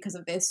important because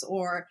of this,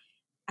 or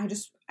I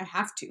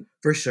have to.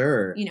 For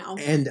sure. You know,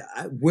 and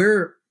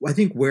I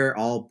think we're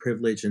all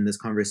privileged in this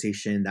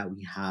conversation that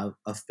we have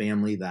a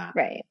family that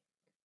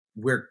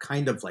we're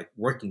kind of like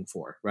working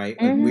for, right?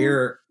 Mm-hmm.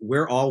 Like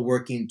we're all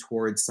working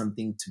towards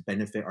something to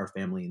benefit our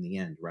family in the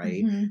end,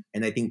 right? Mm-hmm.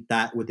 And I think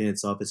that within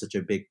itself is such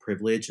a big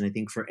privilege. And I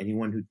think for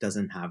anyone who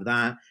doesn't have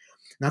that,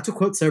 not to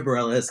quote Sarah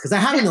Bareilles, because I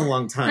haven't in a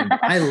long time.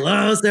 I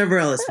love Sarah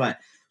Bareilles, but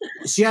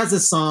she has a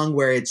song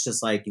where it's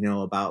just like, you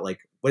know, about like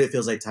what it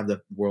feels like to have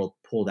the world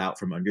pulled out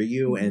from under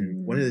you. Mm-hmm.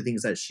 And one of the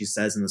things that she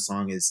says in the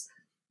song is,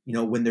 you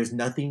know, when there's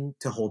nothing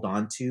to hold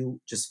on to,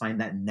 just find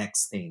that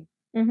next thing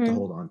to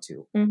hold on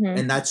to. Mm-hmm.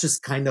 And that's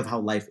just kind of how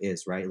life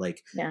is, right?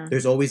 Like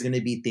there's always going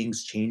to be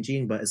things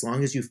changing, but as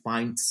long as you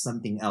find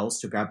something else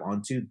to grab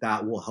onto,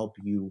 that will help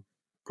you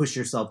push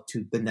yourself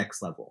to the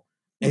next level.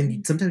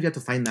 And sometimes you have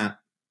to find that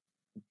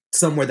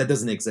somewhere that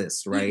doesn't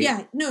exist, right?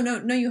 Yeah. No,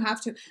 you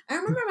have to. I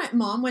remember my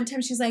mom one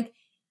time, she's like,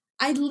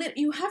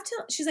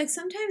 she's like,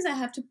 sometimes I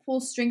have to pull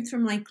strength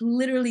from like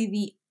literally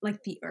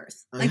the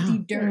earth, like the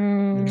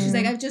dirt. She's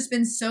like, I've just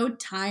been so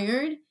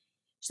tired.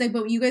 She's like,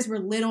 but you guys were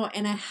little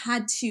and I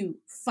had to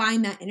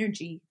find that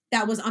energy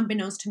that was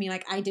unbeknownst to me.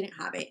 Like I didn't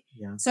have it.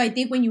 Yeah. So I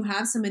think when you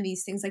have some of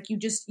these things, like you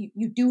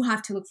do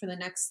have to look for the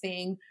next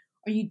thing,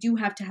 or you do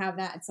have to have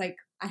that. It's like,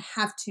 I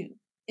have to.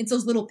 It's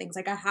those little things.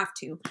 Like I have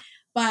to.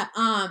 But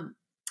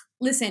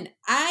listen,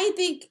 I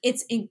think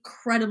it's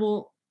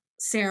incredible,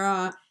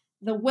 Sarah,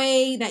 the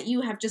way that you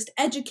have just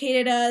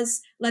educated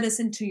us, let us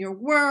into your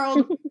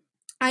world.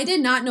 I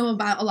did not know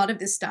about a lot of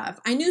this stuff.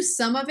 I knew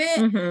some of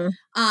it,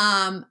 but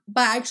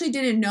I actually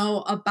didn't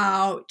know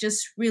about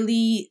just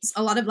really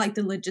a lot of like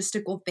the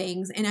logistical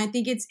things. And I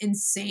think it's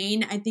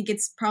insane. I think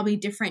it's probably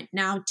different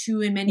now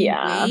too in many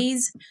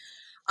ways,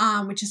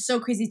 which is so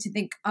crazy to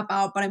think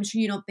about, but I'm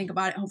sure you don't think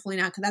about it. Hopefully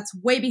not, because that's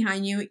way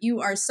behind you.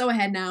 You are so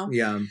ahead now.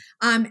 Yeah.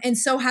 And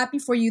so happy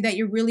for you that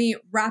you're really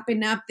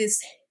wrapping up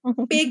this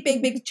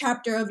big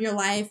chapter of your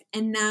life,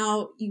 and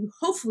now you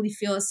hopefully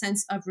feel a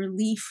sense of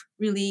relief,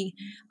 really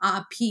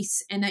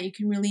peace, and that you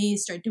can really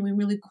start doing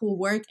really cool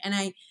work. And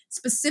I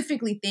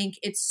specifically think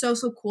it's so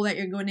cool that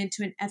you're going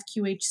into an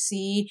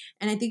FQHC,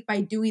 and I think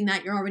by doing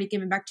that you're already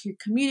giving back to your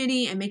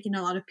community and making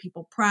a lot of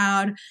people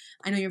proud.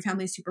 I know your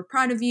family is super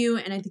proud of you,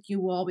 and I think you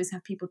will always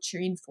have people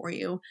cheering for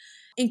you.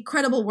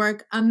 Incredible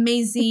work,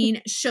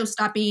 amazing,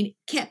 show-stopping,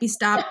 can't be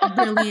stopped,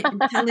 brilliant,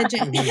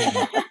 intelligent.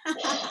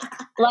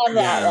 Love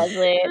that,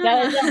 Leslie.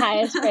 That is the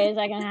highest praise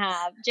I can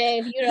have. Jay,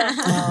 if you don't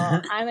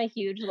know, I'm a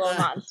huge little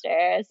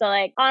monster. So,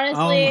 like,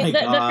 honestly, the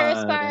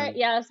first part,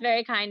 yes,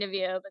 very kind of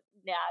you. But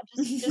yeah,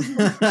 just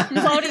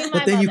quoting my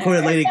But then mother. You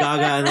quoted Lady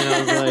Gaga, and then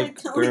I was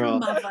like, girl.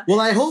 Well,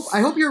 I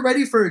hope you're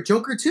ready for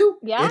Joker 2.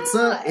 Yeah.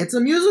 It's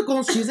a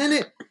musical. She's in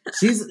it.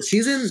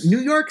 She's in New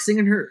York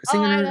singing her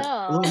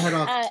little head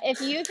off.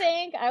 If you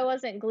think I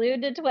wasn't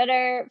glued to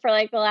Twitter for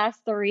like the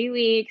last 3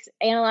 weeks,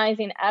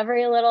 analyzing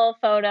every little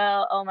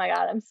photo, oh my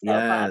God, I'm so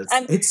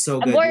pumped. It's so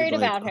good. I'm worried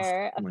about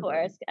her, of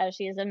course, as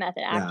she is a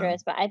method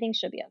actress, but I think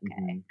she'll be okay.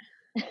 Mm-hmm.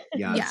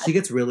 Yeah, she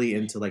gets really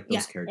into like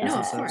those characters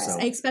and stuff. So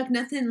I expect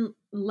nothing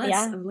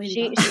less of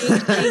Lady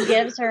Gaga. She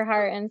gives her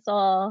heart and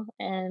soul,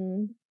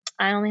 and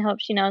I only hope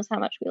she knows how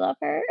much we love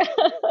her.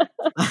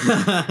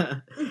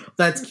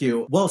 That's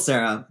cute. Well,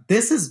 Sarah,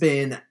 this has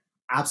been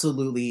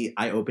absolutely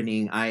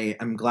eye-opening.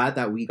 I'm glad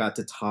that we got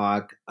to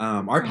talk.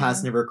 Our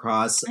paths never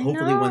cross.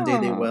 Hopefully one day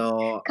they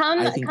will. Come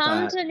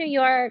to New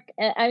York.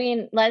 I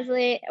mean,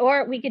 Leslie,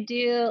 or we could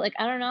do like,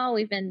 I don't know,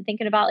 we've been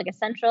thinking about like a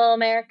Central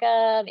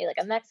America, maybe like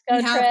a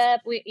Mexico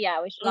trip. We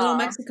should all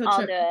Mexico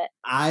trip. Do it.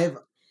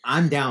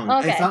 I'm down.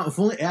 Okay.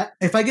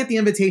 If I get the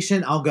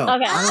invitation, I'll go.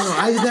 Okay.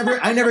 I don't know.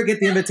 I never get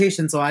the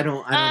invitation, so I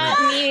don't know.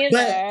 Me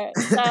either.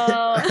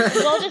 So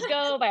we'll just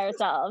go by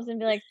ourselves and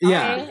be like,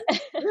 sorry.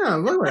 Yeah,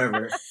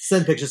 whatever.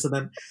 Send pictures to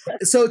them.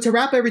 So to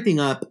wrap everything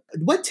up,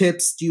 what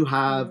tips do you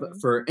have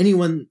for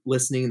anyone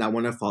listening that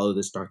want to follow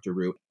this doctor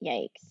route?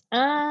 Yikes.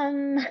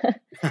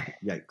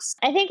 Yikes.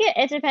 I think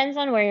it depends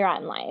on where you're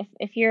at in life.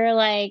 If you're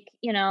like,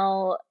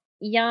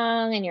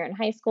 young and you're in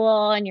high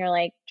school and you're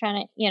like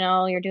trying to,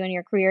 you're doing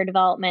your career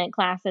development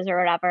classes or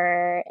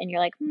whatever, and you're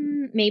like,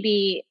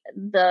 maybe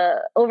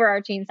the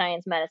overarching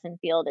science medicine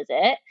field is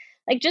it.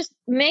 Like, just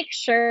make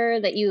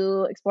sure that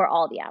you explore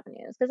all the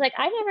avenues. Cause like,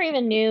 I never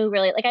even knew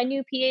really, like I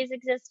knew PAs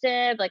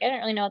existed, but like, I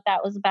didn't really know what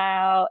that was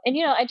about. And,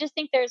 I just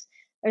think there's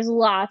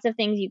lots of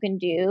things you can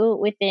do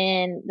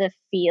within the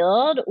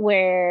field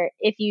where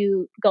if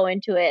you go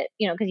into it,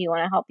 because you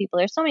want to help people,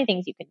 there's so many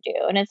things you can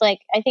do. And it's like,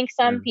 I think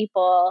some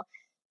people,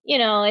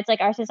 it's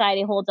like our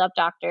society holds up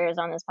doctors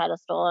on this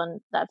pedestal,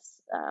 and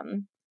that's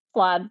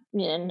flawed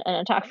and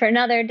a talk for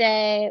another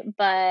day.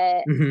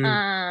 But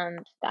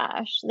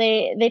gosh,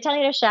 they tell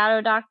you to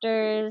shadow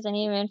doctors, and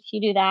even if you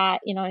do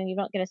that, you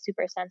don't get a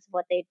super sense of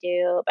what they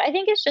do. But I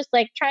think it's just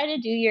like try to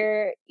do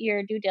your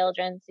due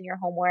diligence and your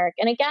homework.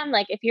 And again,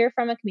 like if you're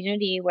from a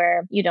community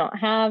where you don't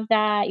have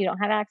that, you don't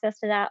have access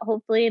to that,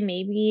 hopefully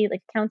maybe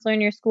like a counselor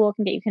in your school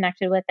can get you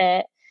connected with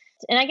it.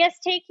 And I guess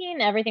taking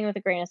everything with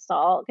a grain of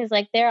salt, because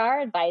like there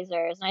are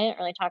advisors, and I didn't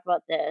really talk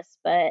about this,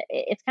 but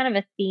it's kind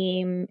of a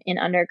theme in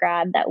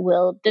undergrad that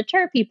will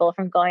deter people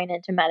from going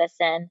into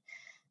medicine,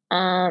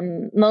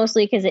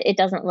 mostly because it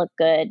doesn't look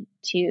good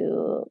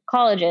to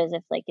colleges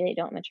if like they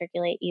don't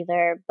matriculate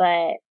either.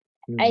 But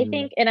I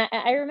think, and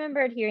I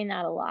remembered hearing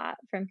that a lot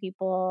from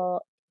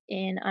people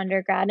in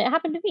undergrad, and it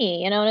happened to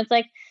me, and it's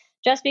like,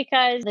 just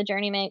because the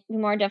journey may be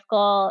more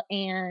difficult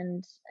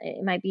and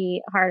it might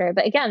be harder.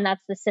 But again,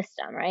 that's the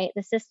system, right?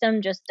 The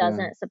system just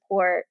doesn't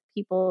support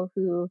people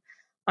who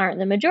aren't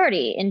the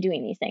majority in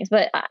doing these things.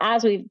 But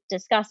as we've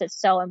discussed, it's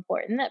so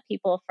important that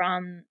people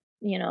from,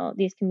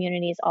 these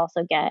communities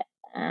also get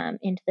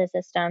into the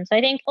system. So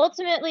I think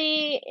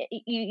ultimately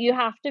you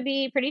have to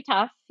be pretty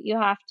tough. You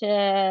have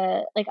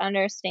to like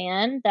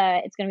understand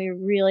that it's going to be a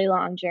really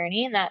long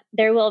journey and that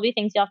there will be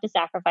things you have to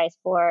sacrifice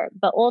for.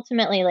 But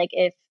ultimately, like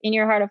if in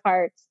your heart of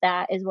hearts,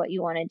 that is what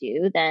you want to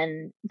do,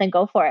 then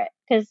go for it.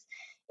 Because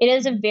it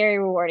is a very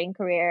rewarding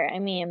career. I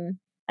mean,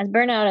 as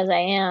burnout as I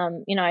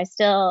am, I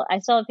still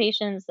have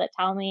patients that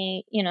tell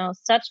me,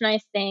 such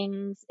nice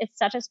things. It's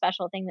such a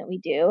special thing that we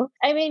do.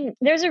 I mean,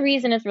 there's a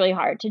reason it's really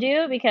hard to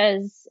do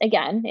because,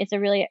 again, it's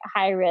a really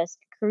high risk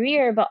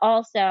career, but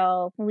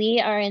also we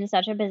are in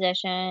such a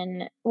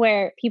position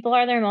where people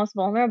are their most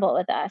vulnerable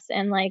with us.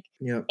 And like,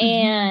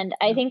 and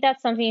I think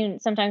that's something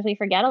sometimes we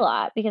forget a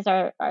lot because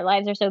our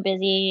lives are so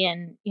busy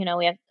and,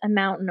 we have a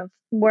mountain of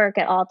work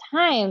at all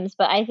times.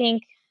 But I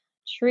think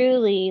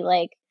truly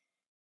like,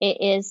 it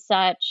is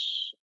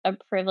such a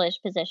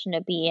privileged position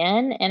to be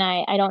in. And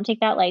I don't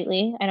take that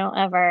lightly. I don't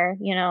ever,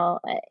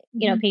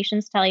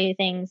 patients tell you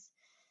things,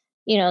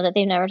 that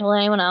they've never told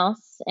anyone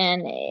else.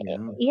 And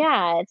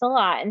it's a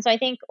lot. And so I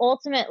think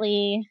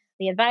ultimately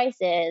the advice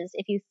is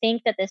if you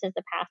think that this is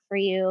the path for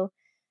you,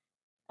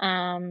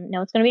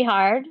 no, it's going to be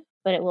hard,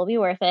 but it will be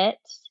worth it.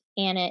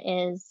 And it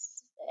is,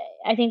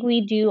 I think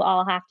we do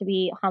all have to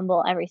be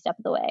humble every step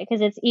of the way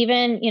because it's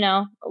even,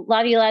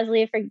 love you,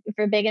 Leslie,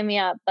 for bigging me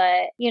up.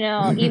 But,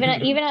 even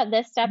at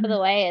this step of the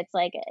way, it's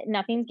like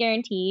nothing's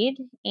guaranteed.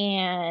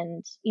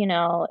 And,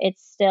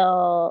 it's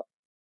still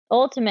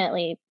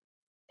ultimately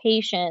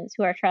patients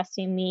who are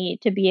trusting me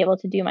to be able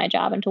to do my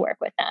job and to work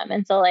with them.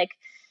 And so like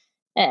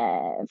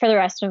for the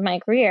rest of my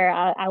career,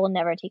 I will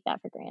never take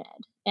that for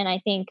granted. And I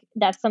think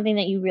that's something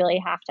that you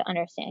really have to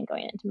understand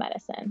going into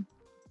medicine.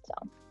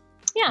 So.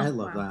 Yeah. I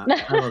love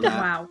that. I love that.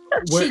 Wow.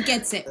 She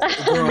gets it.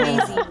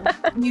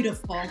 Amazing.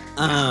 Beautiful.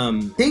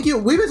 Thank you.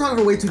 We've been talking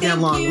for way too damn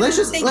long. Let's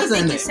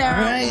end it. Sarah.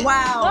 All right.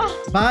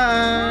 Wow.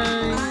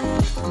 Bye.